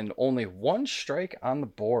left and only 1 strike on the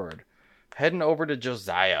board. Heading over to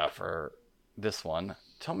Josiah for this one.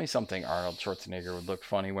 Tell me something Arnold Schwarzenegger would look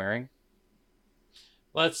funny wearing.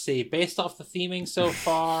 Let's see. Based off the theming so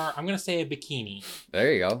far, I'm going to say a bikini.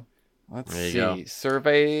 There you go. Let's There you see. go.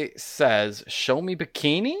 Survey says, show me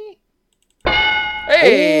bikini.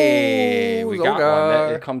 Hey, Ooh, we got Zolgar.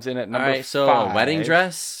 one. That comes in at All number right, so 5. a wedding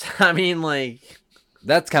dress? I mean, like...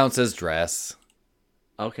 That counts as dress.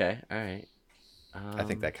 Okay, all right. I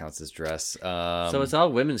think that counts as dress. So it's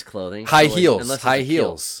all women's clothing. high so, like, heels. unless it's High a kilt.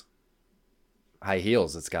 heels. High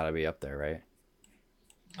heels. It's got to be up there, right?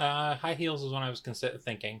 High heels is what I was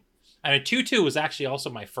thinking. I mean, tutu was actually also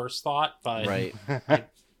my first thought, but Right.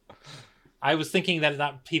 I was thinking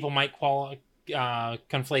that people might conflate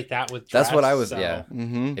that with dress. That's what I was. so- Yeah.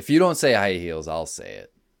 Mm-hmm. If you don't say high heels, I'll say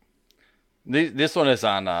it. This one is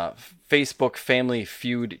on Facebook Family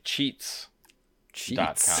Feud Cheats.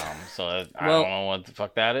 Cheats. .com. So I Well- don't know what the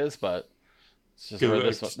fuck that is, but it's just where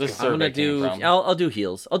this I'm survey gonna came do. from. I'll do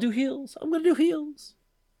heels. I'm gonna do heels.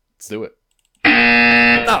 Let's do it.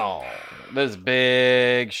 No, there's a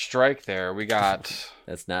big strike there. We got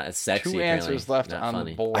That's not as sexy. 2 answers apparently. left Not on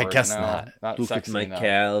funny. the board. I guess No, not. Not Look sexy at my enough.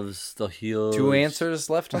 calves, the heels. 2 answers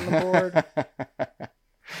left on the board.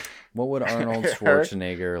 What would Arnold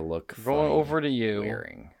Schwarzenegger look Going funny over to you.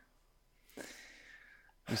 wearing?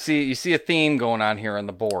 You see a theme going on here on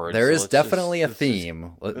the board. There so is let's definitely just- a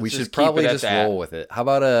theme. We just should keep probably it at just that. roll with it. How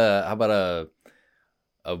about a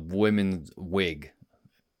women's wig?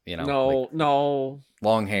 You know, like No.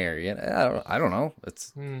 long hair. Yeah, I don't know.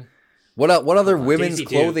 It's Hmm. what other women's Daisy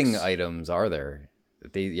clothing Dukes. items are there?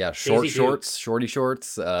 Short Daisy shorts, shorty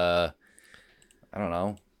shorts. I don't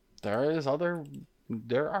know. There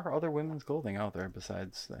are other women's clothing out there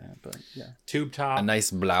besides that, but yeah. Tube top, A nice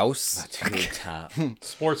blouse. Tube top.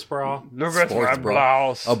 sports bra. Look at Sports my bra.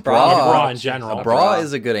 blouse. A bra in general. A bra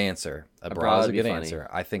is a good answer. A bra bra is a would be good funny. answer.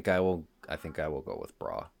 I think I will go with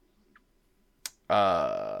bra.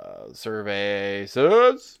 Survey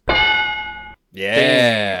says.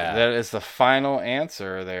 Yeah. That is the final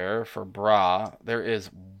answer there for bra. There is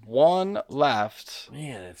 1 left.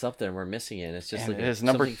 Man, it's up there and we're missing it. It's just And like it is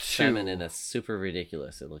number something 2. feminine. It's super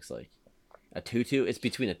ridiculous. It looks like a tutu. It's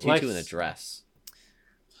between a tutu Like- and a dress.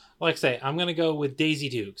 Like I say, I'm going to go with Daisy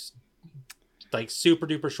Dukes. Like super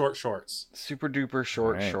duper short shorts. Super duper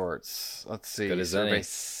short Right. shorts. Let's see. Good as Survey any.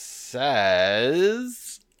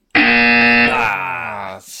 says...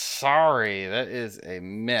 sorry. That is a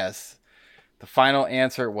miss. The final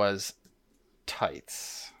answer was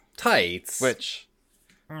tights. Tights. Which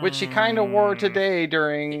he kind of wore today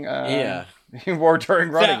during... Yeah. He wore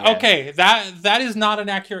during Running Man. Okay, that is not an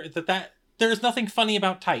accurate... There's nothing funny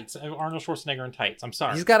about tights. Arnold Schwarzenegger in tights. I'm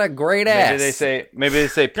sorry. He's got a great ass. Maybe they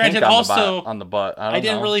say pink Granted, on, also, on the butt. I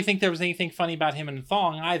didn't know. really think there was anything funny about him in a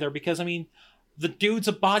thong either, because I mean, the dude's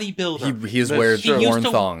a bodybuilder. He's worn used to-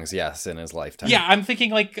 thongs, yes, in his lifetime. Yeah, I'm thinking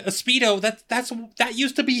like a Speedo. That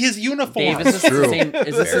used to be his uniform. Dave, is this True. the same,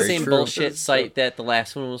 is this the Very same true. bullshit site that the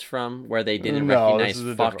last one was from, where they didn't No, this recognize is a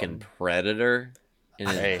different fucking one. Predator in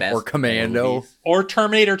his Hey. best Or Commando. movies? Or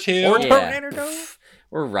Terminator 2. Or Yeah. Terminator 2.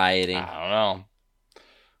 We're rioting. I don't know.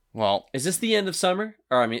 Well, Is this the end of summer?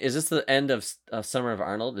 Or I mean, is this the end of Summer of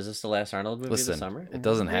Arnold? Is this the last Arnold movie of Listen, the summer? it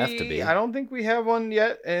doesn't have to be. I don't think we have one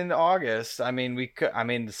yet in August. I mean, we could. I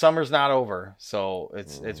mean, the summer's not over, so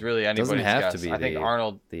it's really anybody's Doesn't have guess. to be I think the-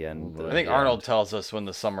 Arnold. The end. I think the Arnold end. tells us when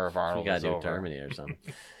the Summer of We Arnold gotta is do over. Terminator or something.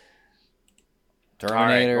 Terminator, All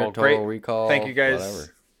right, well, Total great. Recall. Thank you, guys.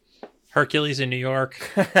 Whatever. Hercules in New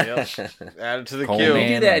York. Yep. Add it to the Conan. queue. Do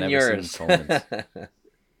Man, that I've in never yours. seen Conan's.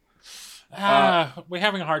 We're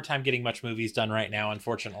having a hard time getting much movies done right now,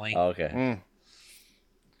 unfortunately. Okay.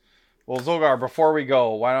 Well, Zolgar, before we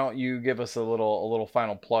go, why don't you give us a little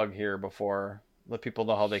final plug here before let people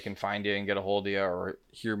know how they can find you and get a hold of you or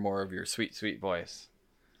hear more of your sweet, sweet voice.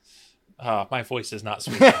 My voice is not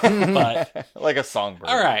sweet, but like a songbird.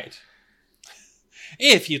 all right.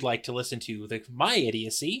 If you'd like to listen to my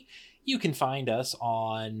idiocy, you can find us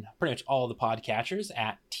on pretty much all the podcatchers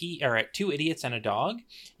at Two Idiots and a Dog.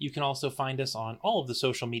 You can also find us on all of the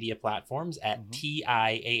social media platforms at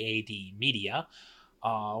TIAAD Media.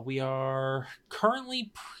 We are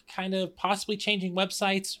currently kind of possibly changing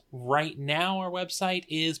websites. Right now, our website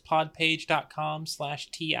is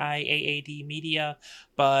podpage.com/TIAAD Media.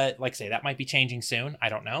 But like I say, that might be changing soon. I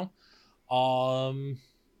don't know.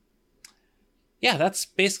 Yeah, that's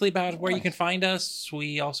basically about where you can find us.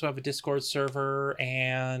 We also have a Discord server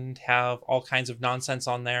and have all kinds of nonsense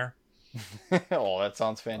on there. Oh, that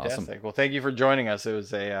sounds fantastic. Awesome. Well, thank you for joining us. It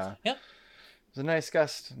was a Yeah. It was a nice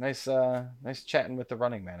guest. Nice chatting with the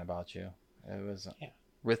Running Man about you. It was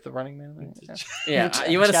with the Running Man. Yeah,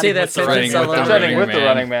 you want to Chatting say that with the sentence Running a with little the Chatting Running with the Man.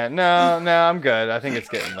 Running Man. No, I'm good. I think it's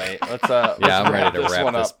getting late. Let's Yeah, I'm ready to wrap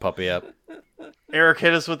one this up. puppy up. Eric,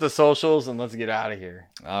 hit us with the socials and let's get out of here.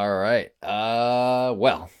 All right.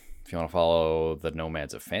 Well, if you want to follow the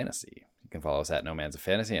Nomads of Fantasy, you can follow us at Nomads of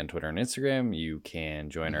Fantasy on Twitter and Instagram. You can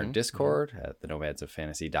join our Discord at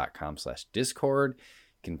thenomadsofantasy.com/Discord. You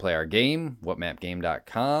can play our game,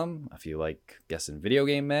 whatmapgame.com. If you like guessing video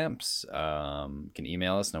game maps, you can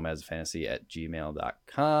email us,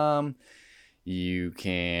 nomadsoffantasy@gmail.com. You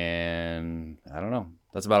can, I don't know.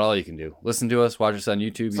 That's about all you can do. Listen to us, watch us on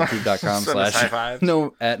YouTube, Send us high fives.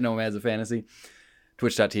 at Nomads of Fantasy,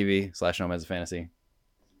 twitch.tv/Nomads of Fantasy.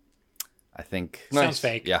 I think Sounds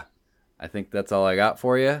fake. yeah, I think that's all I got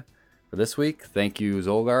for you for this week. Thank you,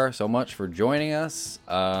 Zolgar, so much for joining us.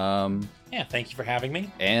 Yeah, thank you for having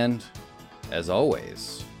me. And as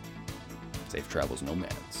always, safe travels,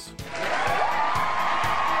 Nomads.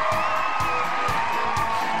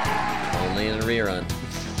 Only in a rerun.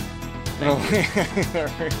 Thank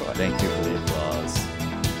you for the applause.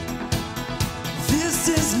 This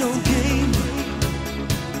is no game.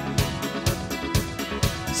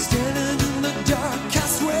 Standing in the dark, I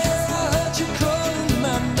swear I heard you calling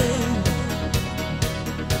my name.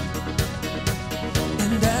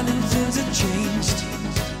 And I knew things had changed.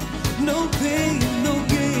 No pain, no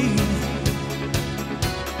gain.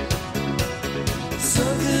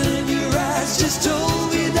 Something in your eyes just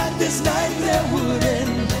told me that this nightmare would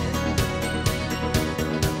end.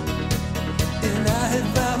 And I had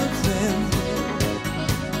found a friend.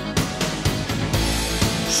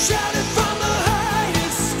 Shouting from the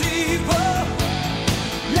highest steeple,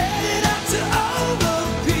 let it out to all the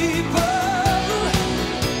people.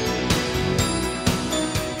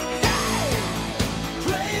 Hey,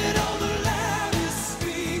 play it on the loudest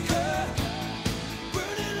speaker,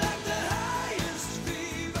 burning like the highest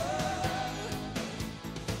fever.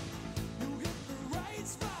 You hit the right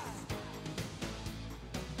spot.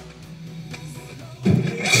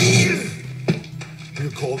 You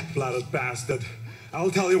cold-blooded bastard. I'll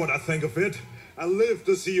tell you what I think of it. I live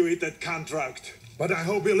to see you eat that contract. But I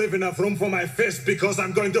hope you leave enough room for my fist because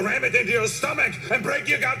I'm going to ram it into your stomach and break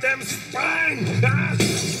your goddamn spine! Ah!